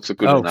 What's a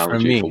good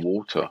analogy for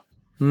water?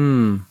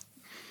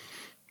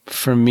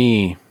 For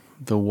me,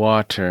 the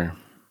water,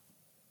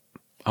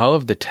 all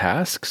of the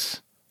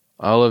tasks,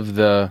 all of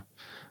the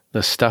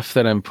stuff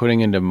that I'm putting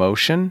into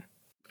motion.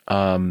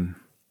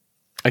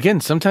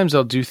 Again, sometimes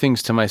I'll do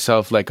things to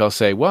myself, like I'll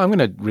say, well, I'm going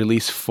to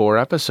release 4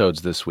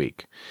 episodes this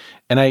week.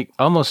 And I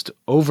almost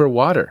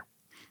overwater,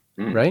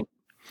 right?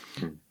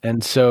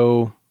 And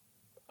so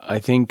I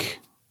think,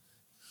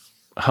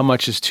 how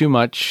much is too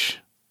much?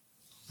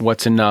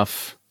 What's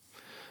enough?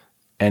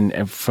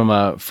 And from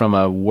a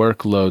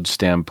workload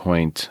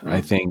standpoint,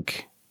 I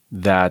think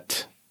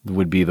that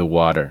would be the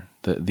water,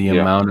 the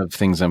amount of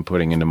things I'm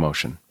putting into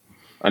motion.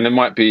 And it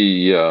might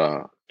be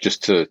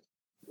just to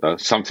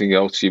something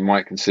else you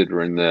might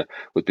consider in there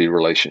would be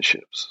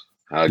relationships.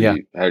 How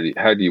do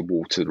you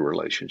water the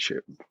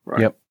relationship?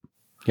 Right.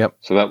 Yep.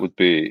 So that would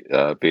be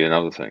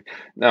another thing.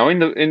 Now in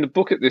the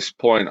book at this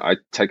point, I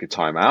take a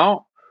time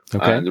out.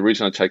 Okay. And the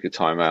reason I take a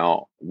time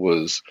out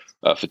was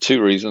for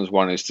 2 reasons.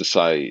 One is to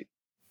say,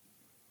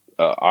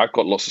 I've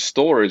got lots of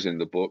stories in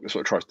the book. That's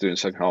what I try to do in the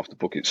second half of the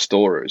book. It's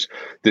stories.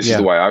 This is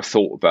the way I've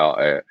thought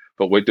about it,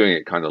 but we're doing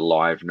it kind of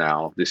live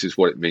now. This is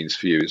what it means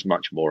for you is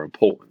much more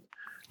important.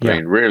 I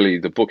mean, really,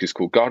 the book is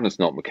called Gardeners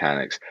Not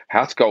Mechanics,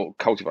 How to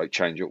Cultivate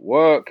Change at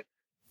Work.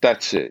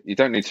 That's it. You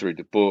don't need to read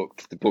the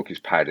book. The book is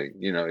padding.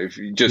 If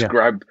you just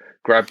grab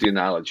the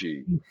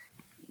analogy,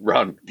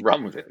 run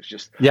with it. It's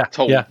just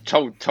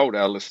told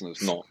our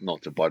listeners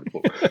not to buy the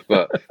book.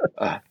 But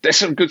there's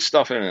some good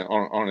stuff in it,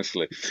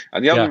 honestly.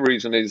 And the other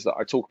reason is that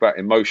I talk about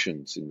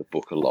emotions in the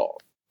book a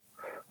lot.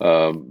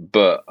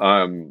 But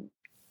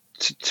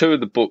 2 of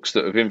the books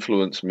that have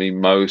influenced me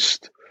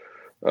most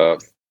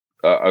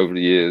over the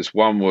years,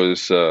 one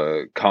was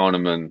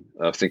Kahneman,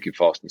 Thinking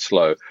Fast and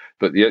Slow,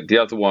 but the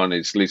other one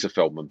is Lisa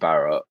Feldman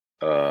Barrett,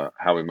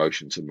 How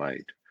Emotions Are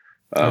Made.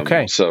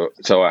 Okay. So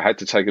I had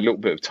to take a little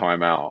bit of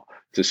time out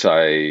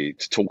to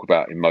talk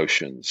about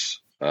emotions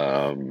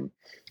in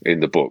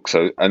the book.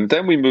 So, and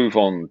then we move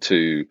on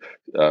to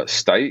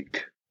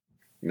steak.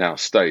 Now,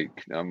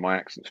 my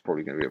accent's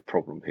probably going to be a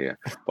problem here.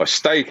 By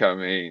steak, I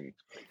mean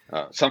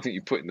something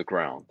you put in the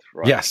ground,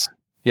 right?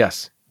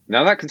 Yes.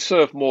 Now, that can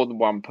serve more than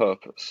one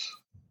purpose.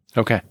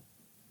 Okay.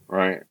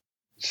 Right.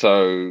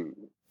 So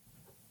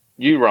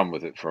you run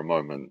with it for a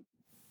moment.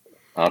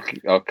 I'll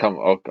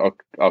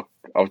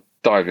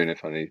dive in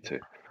if I need to.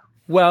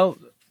 Well,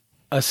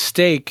 a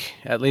stake,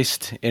 at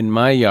least in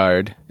my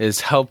yard, is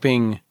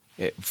helping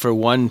for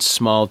one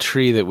small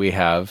tree that we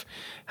have,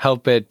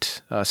 help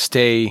it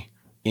stay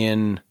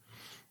in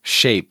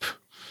shape,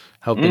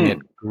 helping it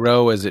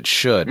grow as it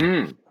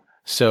should.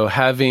 So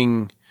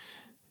having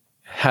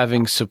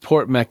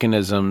support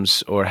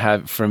mechanisms, or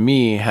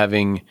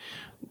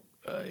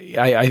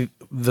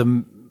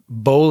the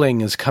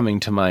bowling is coming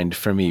to mind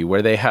for me,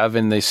 where they have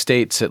in the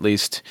States, at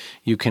least,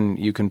 you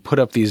can put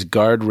up these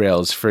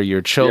guardrails for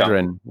your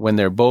children when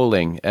they're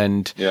bowling,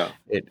 and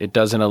it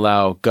doesn't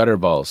allow gutter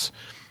balls.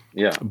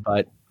 Yeah.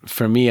 But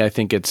for me, I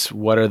think it's,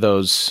 what are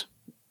those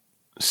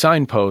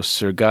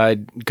signposts or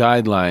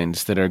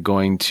guidelines that are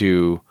going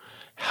to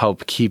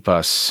help keep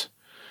us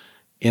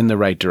in the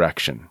right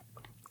direction?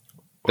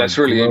 That's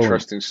really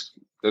interesting.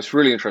 That's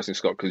really interesting,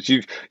 Scott, because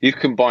you've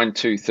combined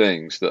 2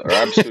 things that are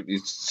absolutely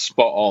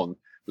spot on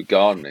with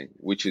gardening,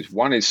 which is,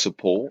 one is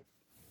support.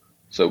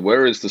 So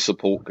where is the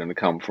support going to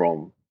come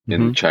from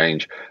in the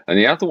change? And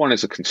the other one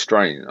is a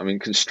constraint. I mean,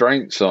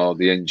 constraints are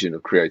the engine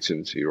of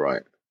creativity,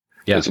 right?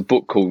 Yeah. There's a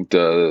book called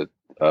A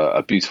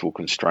Beautiful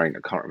Constraint.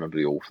 I can't remember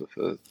the author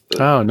for.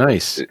 Oh,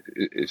 nice. It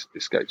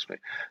escapes me.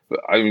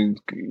 But I mean,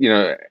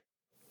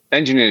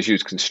 engineers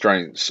use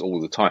constraints all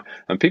the time,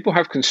 and people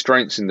have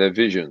constraints in their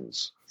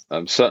visions.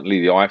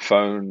 Certainly the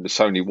iPhone, the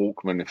Sony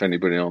Walkman, if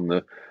anybody on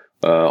the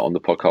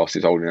podcast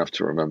is old enough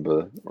to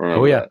remember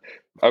that.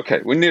 Okay,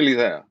 we're nearly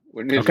there.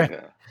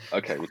 There.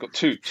 Okay, we've got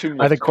two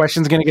more. Are the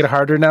questions going to get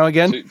harder now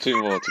again?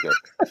 Two more to go.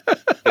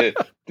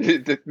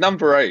 the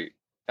number 8,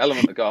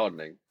 element of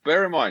gardening.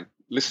 Bear in mind,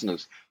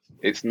 listeners,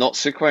 it's not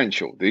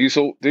sequential.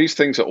 These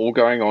things are all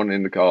going on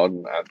in the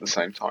garden at the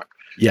same time.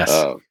 Yes.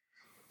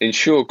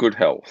 Ensure good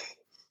health.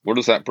 What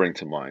does that bring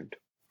to mind?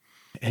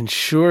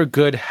 Ensure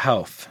good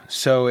health.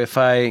 So if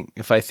I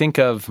think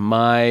of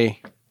I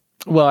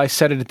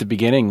said it at the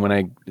beginning when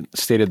I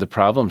stated the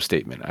problem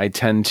statement. I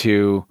tend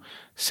to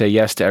say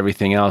yes to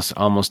everything else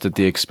almost at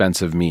the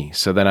expense of me?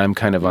 So then I'm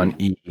kind of on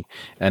E.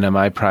 And am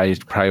I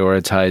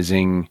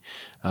prioritizing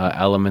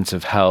elements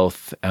of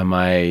health? Am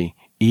I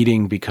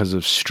eating because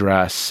of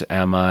stress?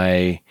 Am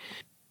I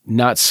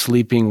not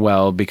sleeping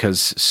well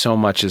because so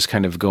much is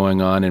kind of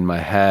going on in my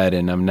head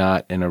and I'm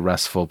not in a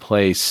restful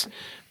place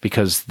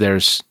because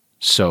there's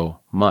so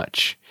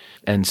much?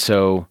 And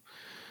so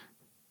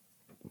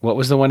what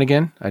was the one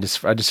again? I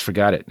just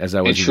forgot it as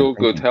I was ensure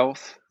good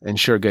health.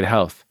 Ensure good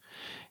health.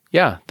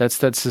 Yeah, that's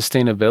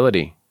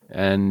sustainability.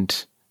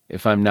 And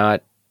if I'm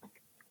not,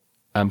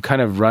 I'm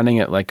kind of running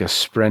it like a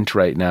sprint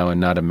right now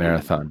and not a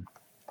marathon.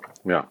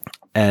 Yeah.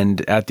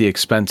 And at the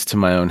expense to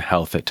my own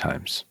health at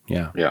times.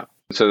 Yeah. Yeah.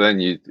 So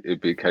then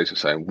it'd be a case of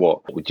saying,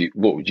 what would you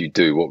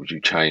do? What would you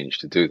change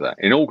to do that?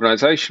 In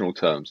organizational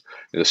terms,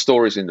 the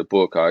stories in the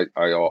book, I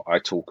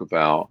talk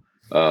about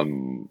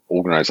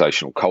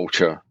organizational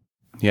culture.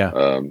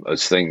 Yeah.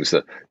 As things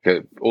that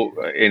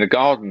in a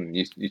garden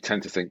you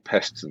tend to think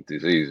pests and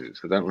diseases.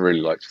 I don't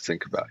really like to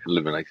think about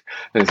elimination.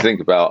 I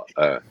think about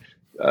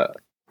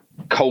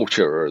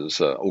culture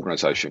as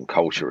organization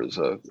culture as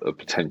a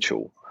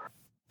potential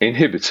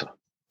inhibitor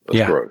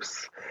of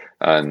growth.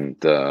 And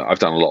I've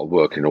done a lot of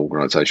work in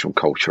organizational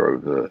culture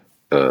over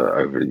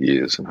the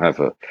years, and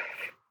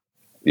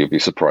you'll be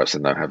surprised to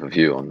know, have a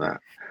view on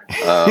that.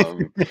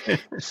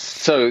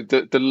 So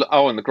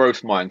the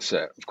growth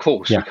mindset. Of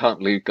course, we can't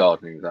leave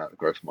gardening without the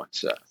growth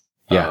mindset.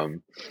 Yeah.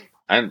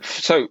 And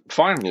so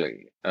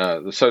finally,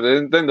 then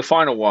the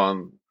final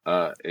one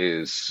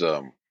is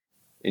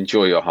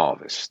enjoy your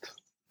harvest.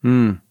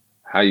 How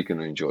are you going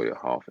to enjoy your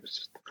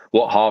harvest?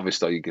 What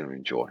harvest are you going to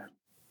enjoy?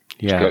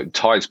 Yeah. It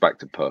ties back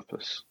to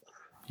purpose.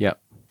 Yeah.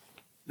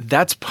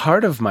 That's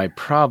part of my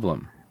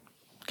problem,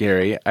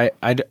 Gary.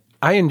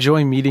 I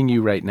enjoy meeting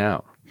you right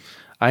now.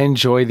 I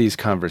enjoy these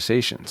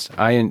conversations.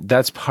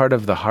 That's part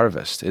of the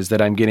harvest, is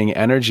that I'm getting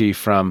energy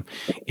from,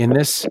 in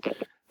this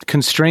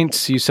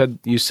constraints. You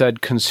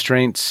said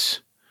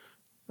constraints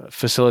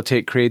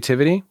facilitate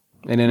creativity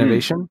and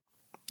innovation.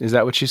 Is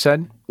that what you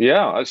said?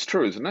 Yeah, that's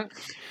true, isn't it?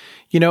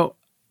 You know,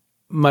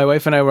 my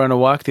wife and I were on a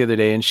walk the other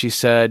day, and she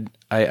said,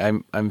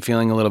 I'm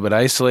feeling a little bit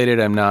isolated.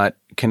 I'm not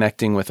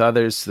connecting with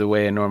others the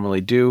way I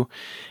normally do.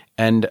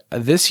 And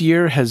this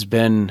year has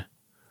been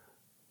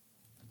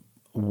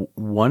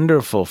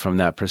wonderful from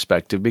that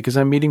perspective, because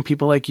I'm meeting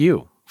people like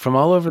you from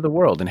all over the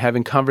world and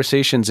having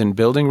conversations and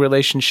building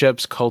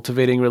relationships,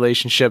 cultivating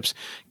relationships,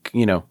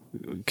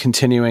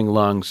 continuing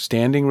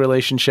long-standing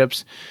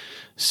relationships.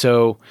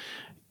 So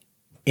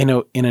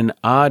in an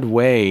odd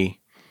way,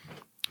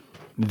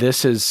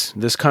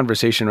 this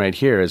conversation right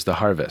here is the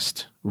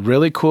harvest.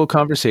 Really cool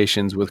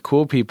conversations with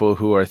cool people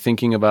who are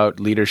thinking about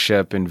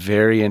leadership in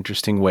very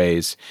interesting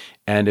ways.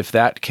 And if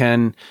that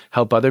can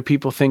help other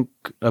people think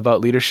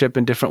about leadership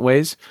in different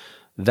ways,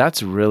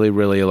 that's really,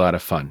 really a lot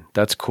of fun.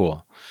 That's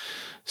cool.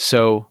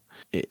 So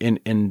in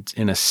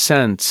a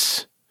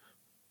sense,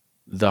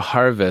 the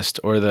harvest,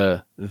 or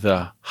the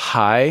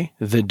high,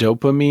 the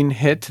dopamine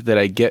hit that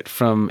I get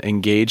from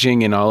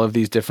engaging in all of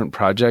these different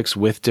projects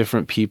with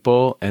different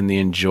people, and the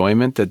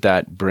enjoyment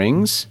that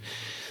brings,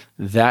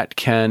 that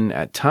can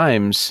at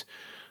times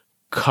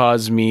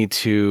cause me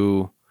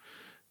to,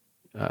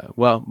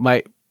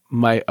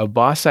 a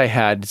boss I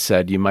had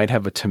said, you might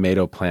have a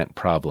tomato plant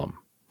problem.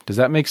 Does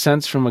that make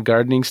sense from a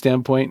gardening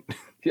standpoint?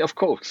 Yeah, of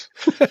course.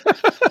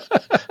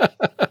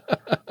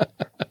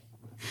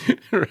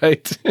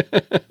 Right.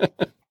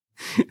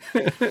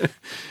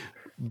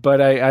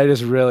 But I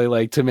just really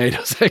like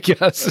tomatoes, I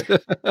guess.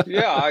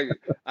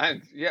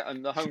 And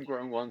the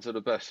homegrown ones are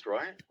the best,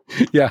 right?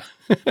 Yeah.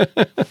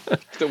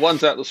 The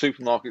ones out the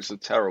supermarkets are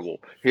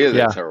terrible. Here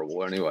they're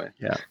terrible anyway.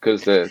 Yeah.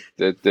 Because they're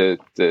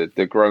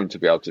grown to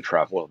be able to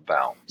travel and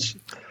bounce.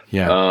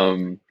 Yeah.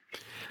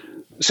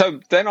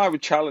 So then I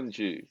would challenge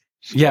you,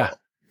 Scott. Yeah.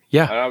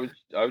 Yeah. And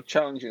I would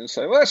challenge you and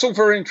say, well, that's all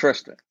very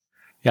interesting.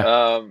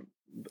 Yeah.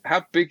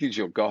 How big is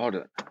your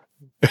garden?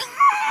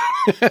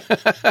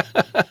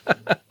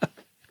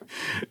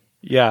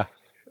 Yeah.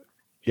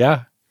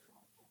 Yeah.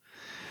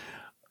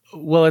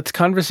 Well, it's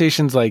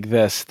conversations like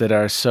this that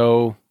are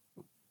so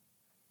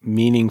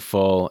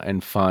meaningful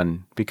and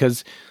fun,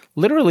 because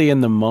literally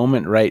in the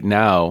moment right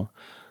now,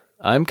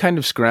 I'm kind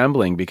of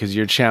scrambling because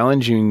you're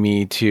challenging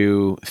me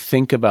to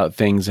think about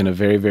things in a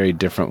very, very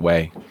different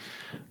way,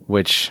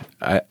 which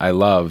I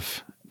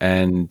love.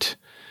 And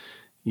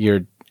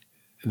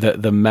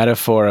the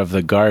metaphor of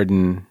the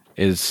garden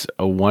is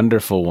a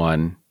wonderful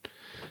one,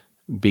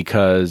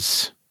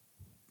 because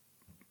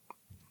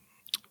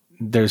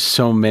there's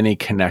so many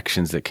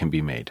connections that can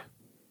be made.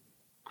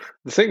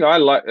 The thing I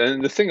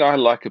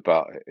like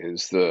about it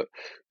is that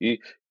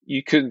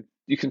you can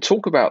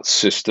talk about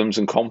systems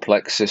and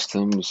complex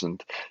systems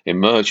and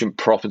emergent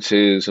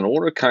properties and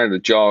all the kind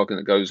of jargon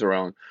that goes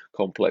around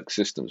complex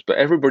systems, but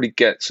everybody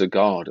gets a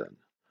garden,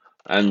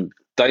 and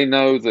they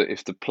know that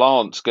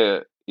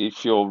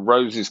if your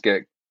roses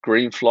get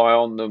green fly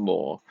on them,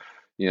 or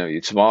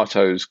your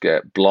tomatoes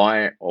get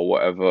blight or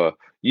whatever,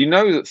 you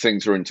know that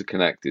things are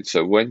interconnected.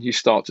 So when you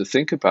start to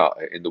think about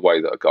it in the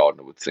way that a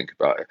gardener would think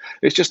about it,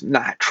 it's just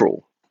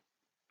natural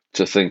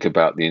to think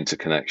about the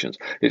interconnections.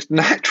 It's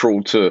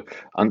natural to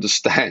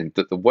understand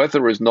that the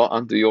weather is not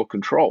under your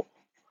control.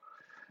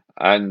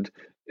 And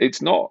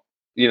it's not,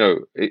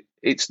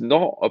 it's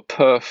not a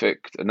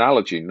perfect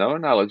analogy. No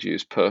analogy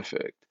is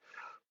perfect.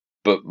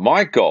 But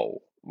my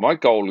goal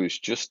is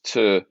just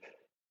to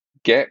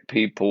get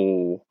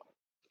people,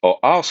 or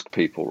ask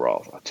people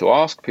rather,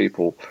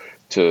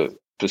 to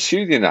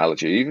pursue the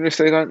analogy, even if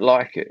they don't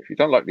like it. If you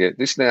don't like it,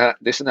 this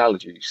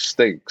analogy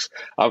stinks.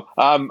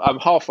 I'm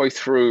halfway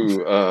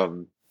through.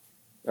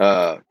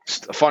 I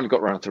finally got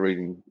around to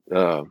reading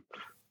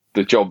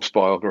the Jobs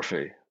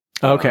biography.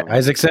 Okay,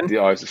 Isaacson. The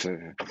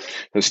Isaacson.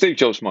 So Steve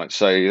Jobs might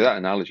say that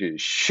analogy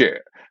is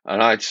shit, and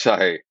I'd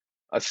say,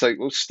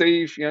 well,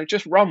 Steve,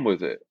 just run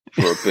with it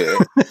for a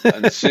bit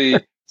and see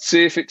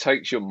if it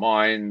takes your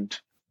mind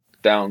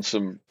down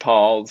some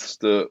paths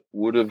that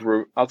would have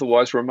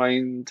otherwise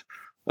remained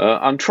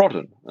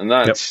untrodden, and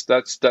that's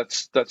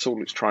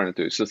all it's trying to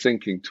do. It's a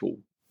thinking tool.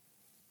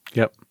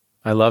 Yep,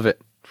 I love it.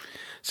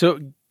 So,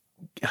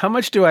 how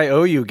much do I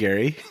owe you,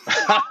 Gary?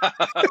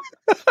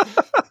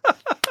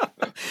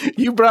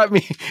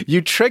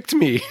 You tricked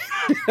me.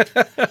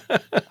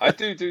 I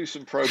do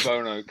some pro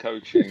bono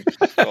coaching.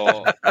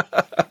 Scott.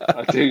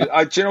 Do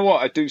you know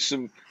what? I do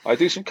some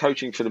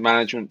coaching for the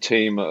management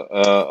team at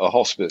a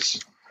hospice,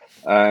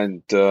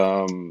 and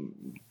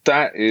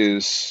that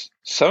is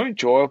so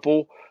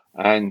enjoyable.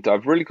 And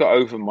I've really got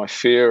over my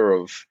fear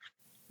of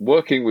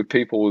working with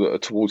people that are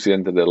towards the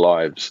end of their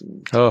lives.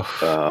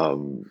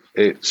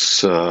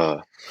 It's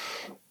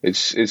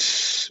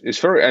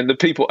very, and the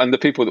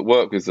people that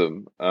work with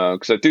them,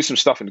 because I do some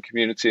stuff in the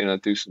community and I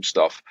do some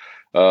stuff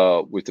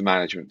with the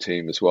management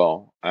team as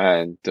well,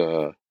 and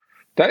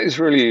that is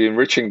really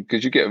enriching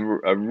because you get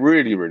a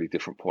really, really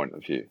different point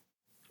of view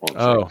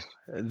on things.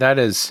 That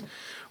is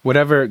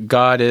whatever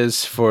God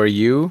is for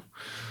you.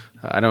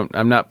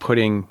 I'm not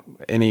putting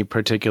any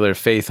particular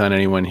faith on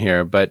anyone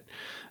here, but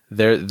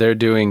they're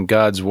doing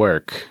God's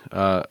work,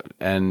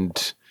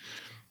 and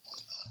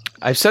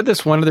I've said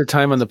this one other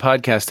time on the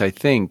podcast, I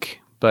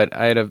think, but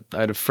I had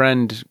a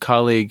friend,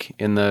 colleague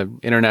in the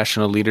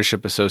International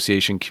Leadership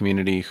Association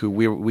community who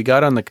we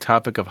got on the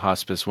topic of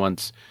hospice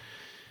once,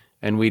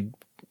 and we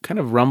kind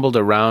of rumbled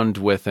around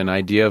with an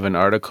idea of an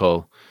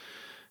article,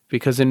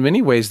 because in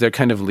many ways they're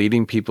kind of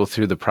leading people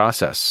through the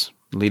process,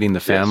 leading the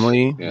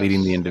family,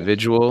 leading the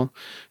individual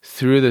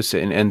through this,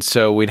 and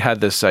so we'd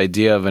had this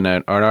idea of an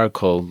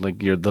article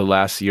like your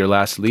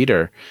last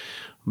leader,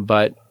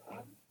 but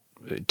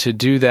to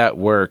do that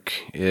work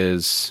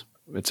it's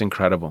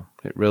incredible.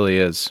 It really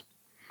is.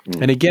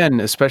 And again,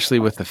 especially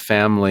with the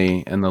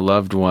family and the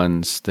loved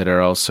ones that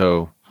are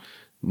also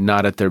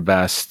not at their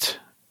best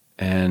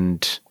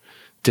and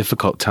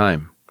difficult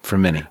time for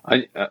many.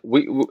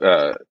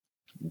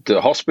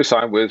 The hospice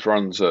I'm with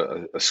runs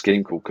a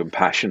scheme called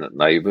Compassionate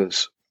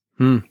Neighbours.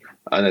 And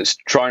it's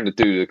trying to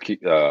do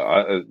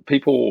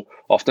people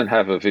often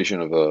have a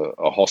vision of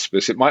a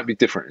hospice. It might be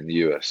different in the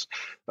US,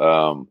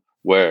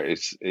 where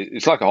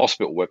it's like a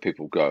hospital where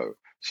people go.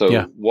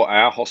 So what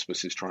our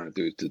hospice is trying to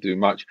do is to do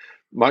much,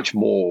 much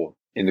more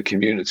in the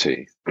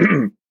community.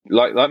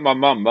 like my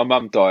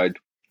mum died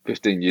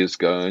 15 years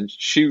ago, and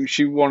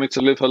she wanted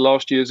to live her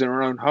last years in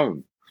her own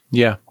home.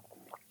 Yeah.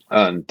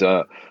 And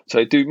so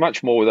I do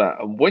much more with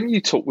that. And when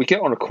we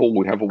get on a call,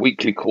 we have a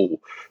weekly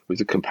call with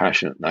the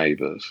Compassionate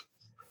Neighbours.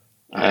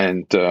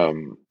 And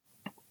don't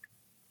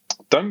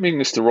mean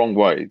this the wrong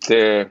way.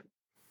 They're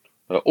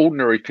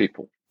ordinary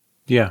people.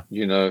 Yeah.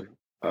 They're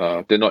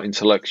not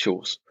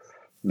intellectuals.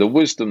 The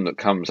wisdom that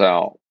comes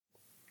out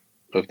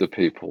of the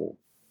people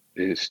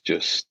is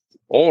just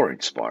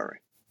awe-inspiring.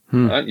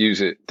 Don't use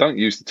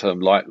the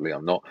term lightly.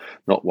 I'm not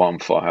one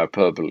for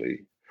hyperbole.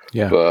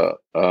 Yeah. But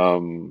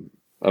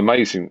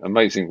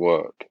amazing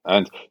work.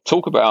 And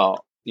talk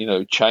about,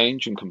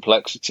 change and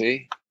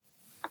complexity.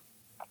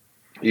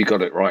 You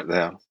got it right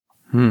there.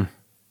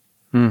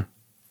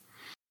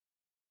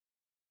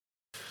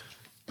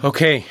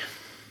 Okay,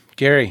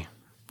 Gary,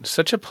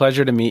 such a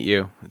pleasure to meet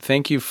you.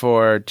 Thank you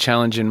for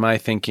challenging my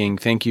thinking.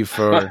 Thank you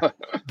for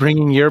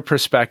bringing your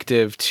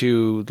perspective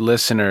to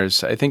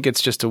listeners. I think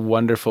it's just a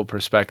wonderful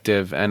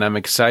perspective, and I'm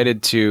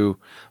excited to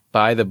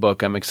buy the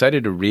book. I'm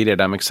excited to read it.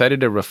 I'm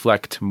excited to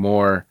reflect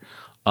more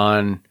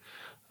on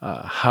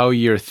how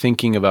you're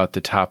thinking about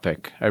the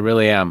topic. I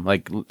really am.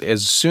 Like,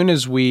 as soon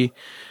as we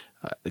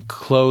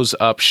close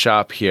up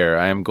shop here,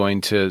 I am going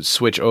to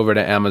switch over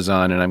to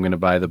Amazon and I'm going to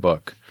buy the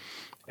book.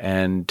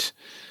 And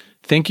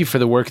thank you for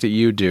the work that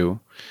you do.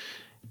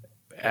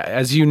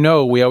 As you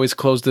know, we always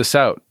close this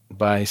out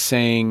by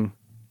saying,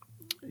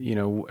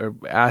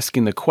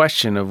 asking the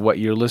question of what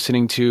you're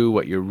listening to,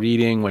 what you're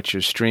reading, what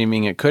you're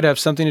streaming. It could have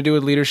something to do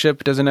with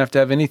leadership. It doesn't have to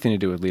have anything to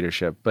do with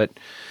leadership. But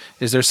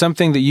is there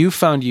something that you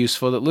found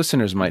useful that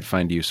listeners might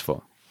find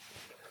useful?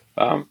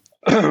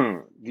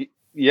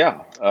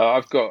 Yeah,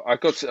 I've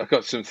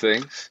got some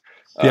things.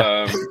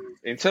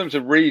 In terms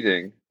of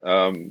reading,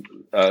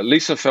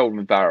 Lisa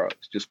Feldman Barrett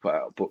just put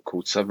out a book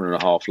called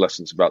 7.5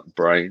 Lessons About the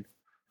Brain,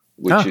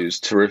 which is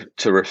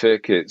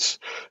terrific. It's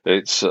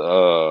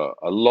a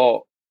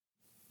lot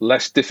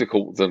less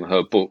difficult than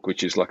her book,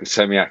 which is like a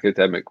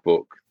semi-academic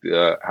book,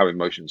 How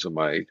Emotions Are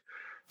Made.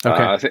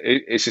 Okay. I think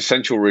it's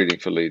essential reading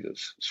for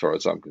leaders, as far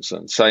as I'm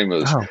concerned. Same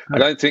as I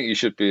don't think you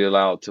should be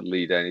allowed to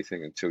lead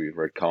anything until you've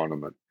read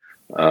Kahneman.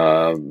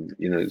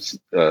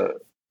 The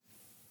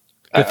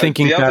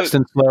Thinking Fast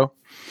and Slow.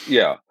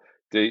 Yeah.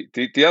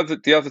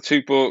 The other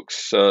two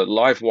books,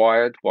 Live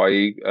Wired by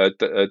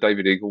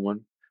David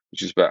Eagleman,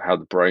 which is about how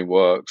the brain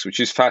works, which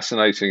is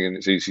fascinating and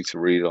it's easy to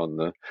read on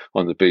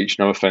the beach.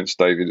 No offense,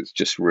 David, it's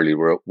just really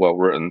well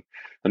written.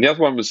 And the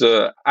other one was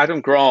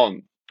Adam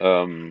Grant,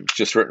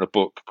 just written a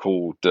book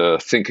called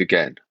Think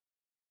Again,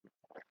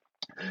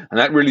 and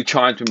that really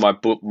chimed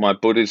with my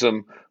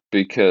Buddhism,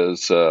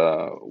 because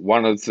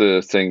one of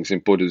the things in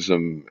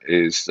Buddhism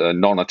is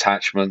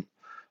non-attachment.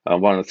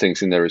 One of the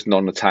things in there is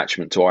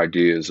non-attachment to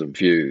ideas and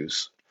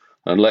views,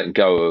 and letting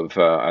go of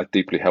our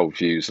deeply held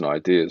views and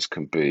ideas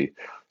can be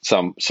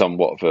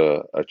somewhat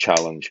of a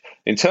challenge.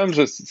 In terms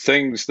of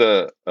things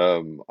that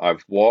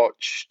I've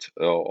watched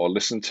or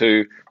listened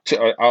to,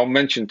 I'll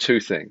mention two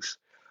things.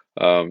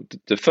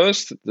 The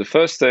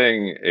first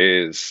thing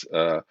is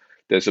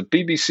there's a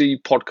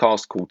BBC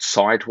podcast called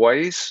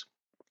Sideways,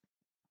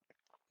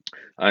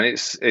 and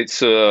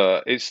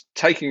it's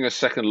taking a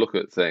second look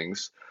at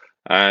things.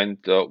 And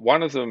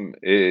one of them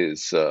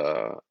is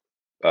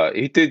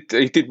he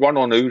did one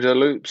on OODA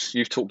loops.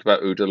 You've talked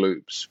about OODA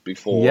loops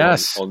before,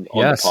 yes, on the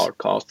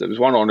podcast. There was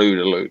one on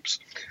OODA loops,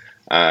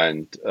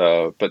 and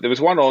but there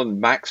was one on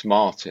Max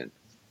Martin.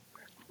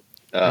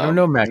 I don't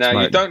know Max Martin.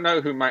 Now, you don't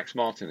know who Max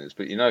Martin is,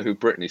 but you know who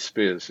Britney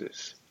Spears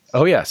is.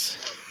 Oh, yes.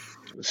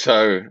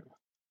 So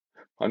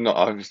I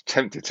was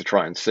tempted to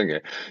try and sing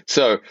it.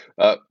 So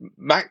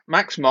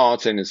Max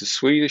Martin is a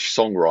Swedish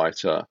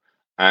songwriter,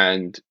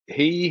 and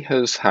he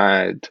has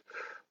had,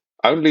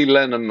 only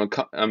Lennon and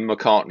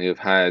McCartney have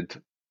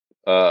had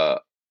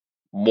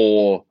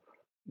more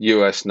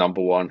US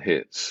number one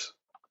hits,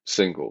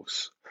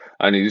 singles.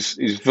 And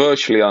he's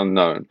virtually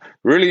unknown.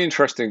 Really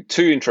interesting.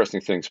 Two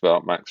interesting things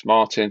about Max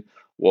Martin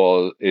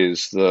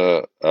is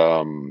that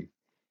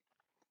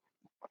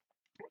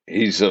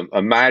he's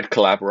a mad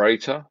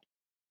collaborator.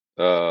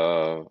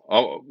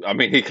 I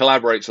mean, he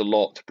collaborates a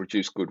lot to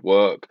produce good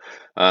work,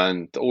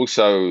 and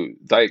also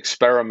they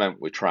experiment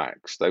with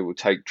tracks. They will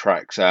take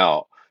tracks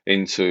out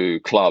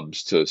into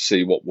clubs to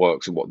see what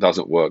works and what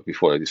doesn't work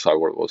before they decide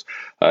what it was.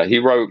 He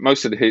wrote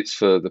most of the hits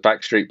for the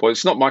Backstreet Boys.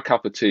 It's not my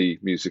cup of tea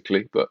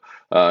musically, but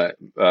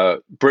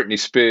Britney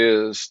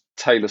Spears,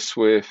 Taylor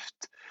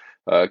Swift,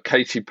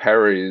 Katy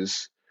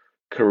Perry's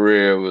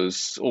career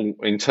was all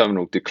in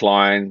terminal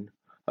decline.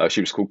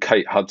 She was called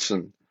Kate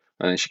Hudson,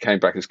 and then she came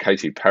back as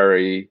Katy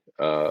Perry.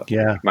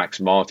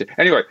 Max Martin.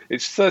 Anyway,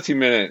 it's 30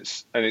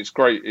 minutes, and it's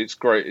great. It's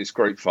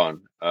great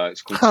fun.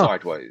 It's called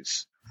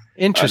Sideways.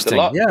 Interesting.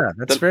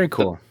 That's very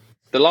cool.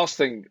 The last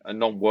thing, a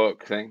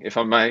non-work thing, if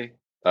I may.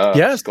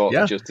 Yes. Scott,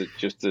 yeah. Just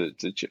to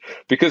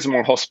because of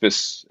my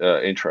hospice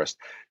interest,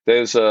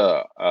 there's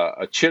a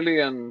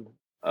Chilean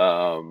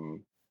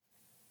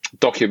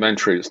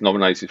documentary that's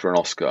nominated for an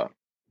Oscar,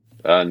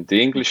 and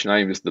the English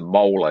name is The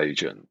Mole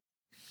Agent.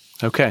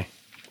 Okay.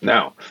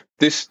 Now,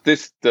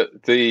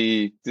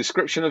 the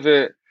description of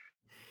it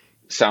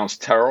sounds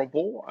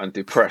terrible and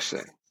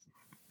depressing,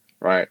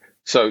 right?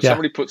 So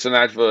somebody puts an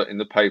advert in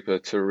the paper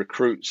to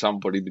recruit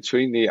somebody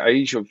between the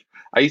age of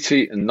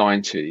 80 and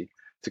 90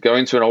 to go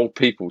into an old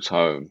people's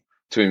home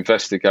to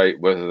investigate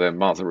whether their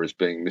mother is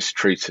being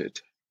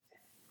mistreated.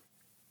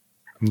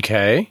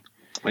 Okay.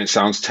 And it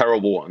sounds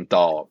terrible and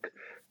dark.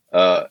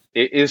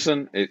 It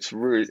isn't.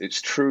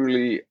 It's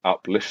truly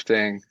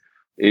uplifting.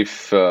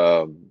 If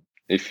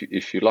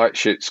you like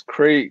Schitt's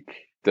Creek,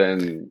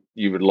 then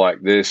you would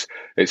like this.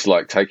 It's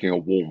like taking a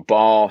warm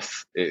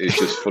bath. It is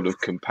just full of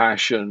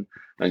compassion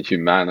and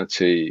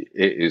humanity.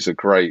 It is a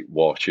great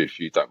watch if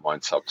you don't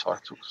mind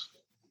subtitles.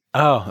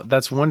 Oh,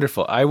 that's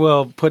wonderful. I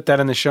will put that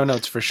in the show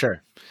notes for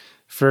sure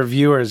for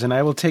viewers, and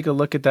I will take a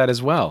look at that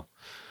as well.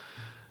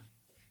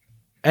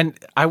 And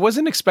I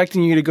wasn't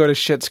expecting you to go to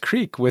Schitt's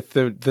Creek with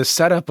the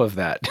setup of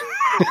that.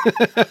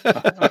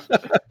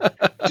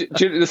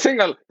 The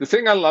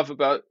thing I love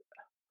about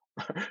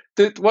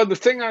the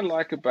thing I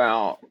like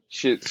about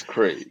Schitt's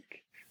Creek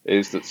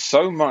is that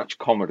so much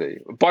comedy.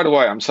 By the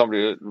way,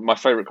 my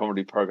favorite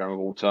comedy program of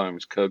all time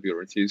is Curb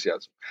Your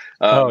Enthusiasm.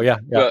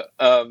 But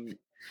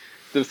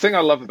the thing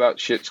I love about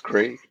Schitt's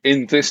Creek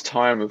in this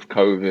time of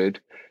COVID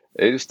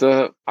is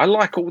that I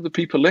like all the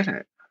people in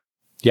it.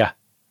 Yeah.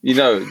 You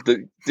know,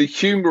 the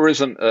humor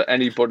isn't at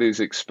anybody's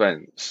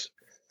expense.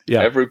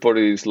 Yeah.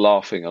 Everybody's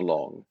laughing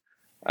along.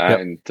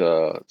 And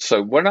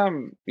so when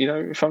I'm,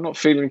 if I'm not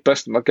feeling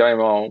best in my game,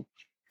 I'll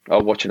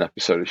watch an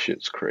episode of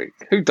Schitt's Creek.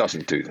 Who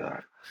doesn't do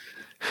that?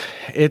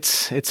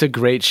 It's a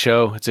great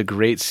show. It's a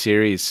great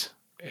series.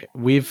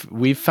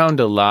 we've found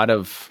a lot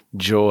of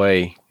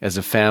joy as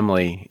a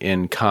family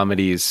in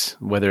comedies,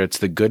 whether it's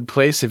The Good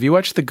Place. Have you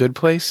watched The Good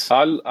Place?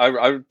 I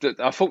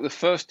thought the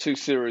first two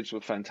series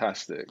were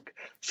fantastic.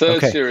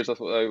 Third series, I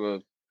thought they were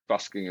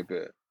busking a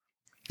bit.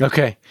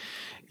 Okay.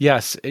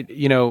 Yes.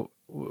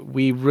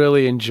 We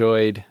really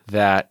enjoyed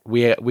that.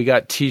 We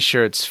got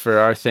T-shirts for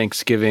our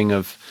Thanksgiving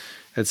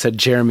it said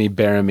Jeremy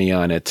Bearimy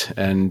on it,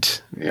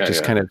 and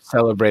kind of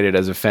celebrated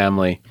as a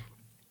family.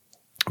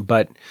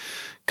 But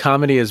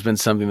comedy has been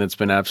something that's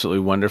been absolutely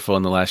wonderful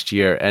in the last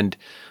year. And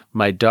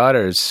my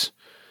daughters,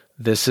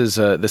 this is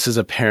a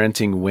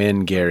parenting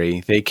win,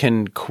 Gary. They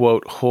can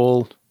quote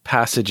whole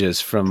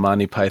passages from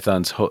Monty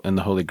Python's and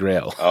the Holy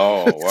Grail.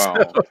 Oh,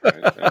 wow.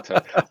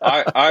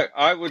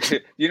 I would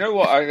hear, you know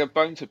what, I have a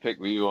bone to pick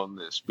with you on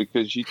this,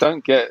 because you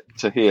don't get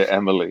to hear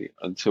Emily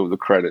until the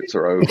credits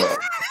are over.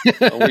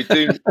 And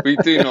we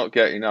do not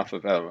get enough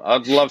of Emily.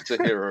 I'd love to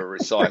hear her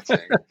reciting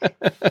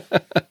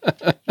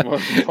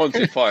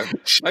Monty Python.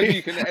 Maybe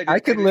you can edit. I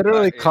could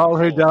literally call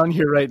her down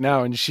here right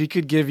now, and she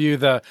could give you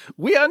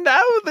 "We are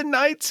now the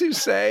knights who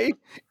say,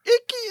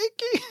 icky,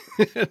 icky."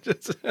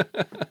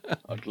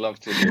 I'd love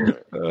to hear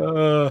it.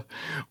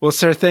 Well,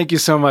 sir, thank you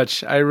so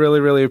much. I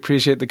really, really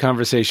appreciate the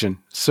conversation.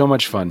 So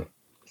much fun.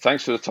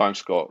 Thanks for the time,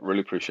 Scott.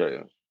 Really appreciate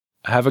it.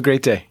 Have a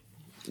great day.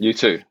 You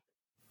too.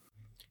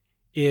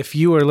 If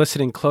you are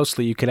listening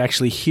closely, you could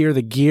actually hear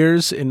the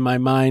gears in my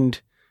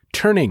mind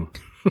turning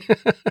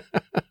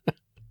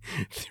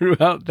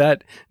throughout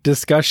that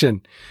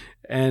discussion.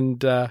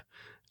 And,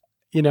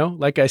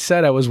 like I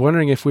said, I was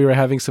wondering if we were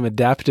having some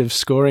adaptive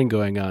scoring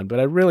going on, but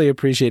I really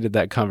appreciated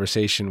that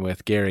conversation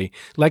with Gary.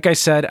 Like I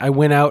said, I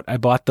went out, I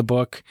bought the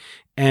book,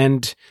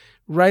 and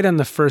right on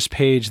the first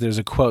page, there's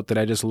a quote that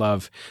I just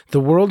love.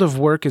 "The world of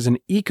work is an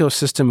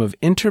ecosystem of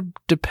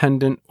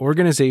interdependent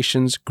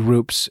organizations,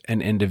 groups,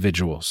 and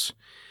individuals.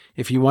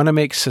 If you want to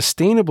make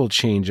sustainable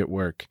change at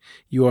work,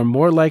 you are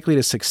more likely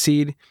to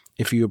succeed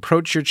if you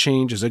approach your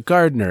change as a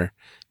gardener,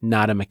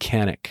 not a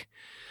mechanic."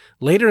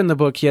 Later in the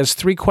book, he has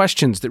 3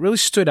 questions that really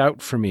stood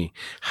out for me.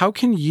 How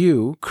can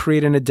you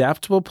create an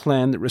adaptable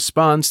plan that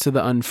responds to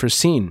the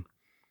unforeseen?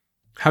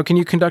 How can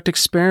you conduct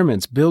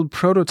experiments, build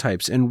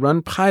prototypes, and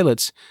run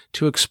pilots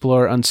to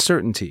explore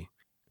uncertainty?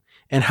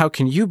 And how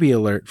can you be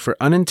alert for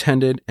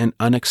unintended and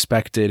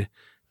unexpected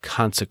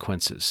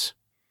consequences?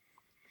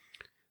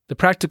 The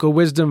practical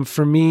wisdom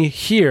for me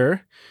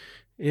here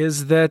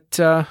is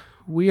that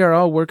we are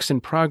all works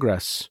in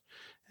progress.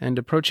 And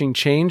approaching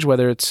change,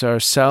 whether it's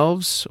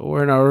ourselves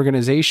or in our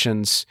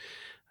organizations,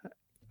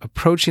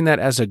 approaching that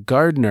as a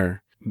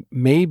gardener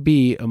may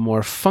be a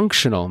more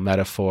functional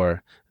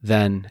metaphor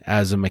than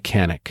as a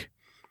mechanic.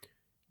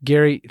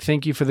 Gary,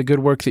 thank you for the good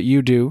work that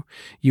you do.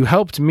 You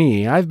helped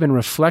me. I've been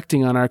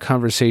reflecting on our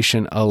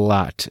conversation a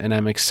lot, and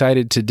I'm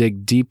excited to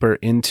dig deeper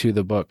into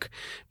the book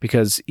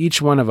because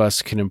each one of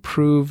us can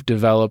improve,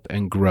 develop,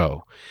 and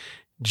grow,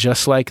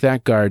 just like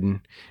that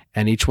garden,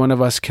 and each one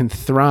of us can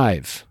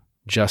thrive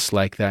just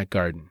like that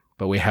garden,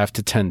 but we have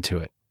to tend to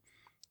it.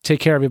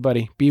 Take care,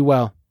 everybody. Be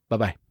well.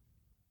 Bye-bye.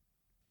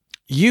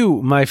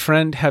 You, my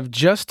friend, have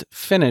just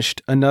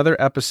finished another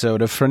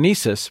episode of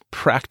Phronesis,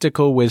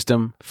 Practical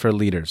Wisdom for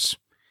Leaders.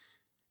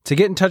 To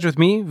get in touch with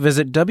me,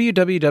 visit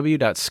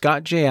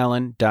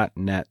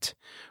www.scottjallen.net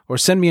or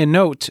send me a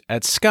note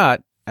at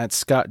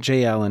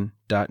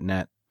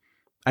scott@scottjallen.net.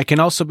 I can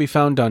also be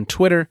found on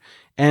Twitter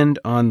and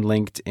on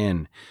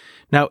LinkedIn.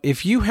 Now,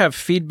 if you have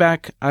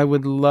feedback, I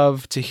would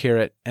love to hear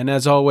it. And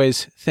as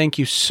always, thank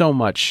you so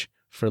much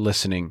for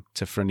listening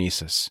to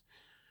Phronesis.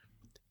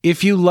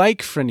 If you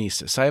like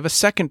Phronesis, I have a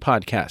second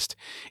podcast.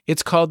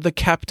 It's called the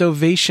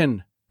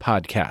Captovation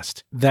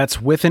Podcast.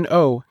 That's with an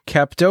O,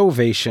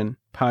 Captovation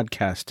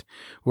Podcast,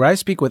 where I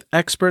speak with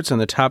experts on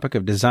the topic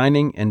of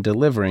designing and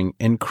delivering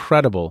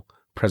incredible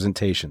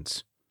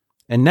presentations.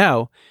 And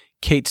now,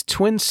 Kate's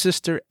twin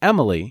sister,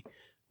 Emily,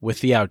 with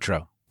the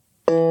outro.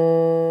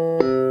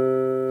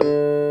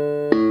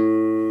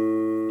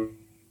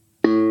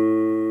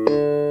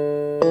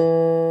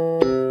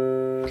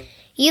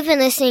 You've been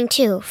listening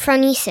to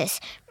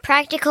Phronesis,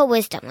 Practical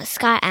Wisdom with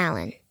Scott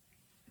Allen.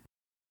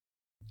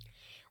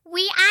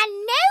 We are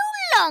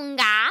no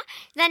longer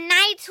the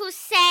knights who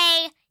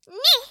say,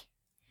 "Nyeh."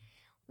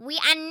 We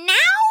are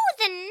now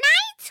the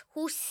knights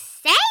who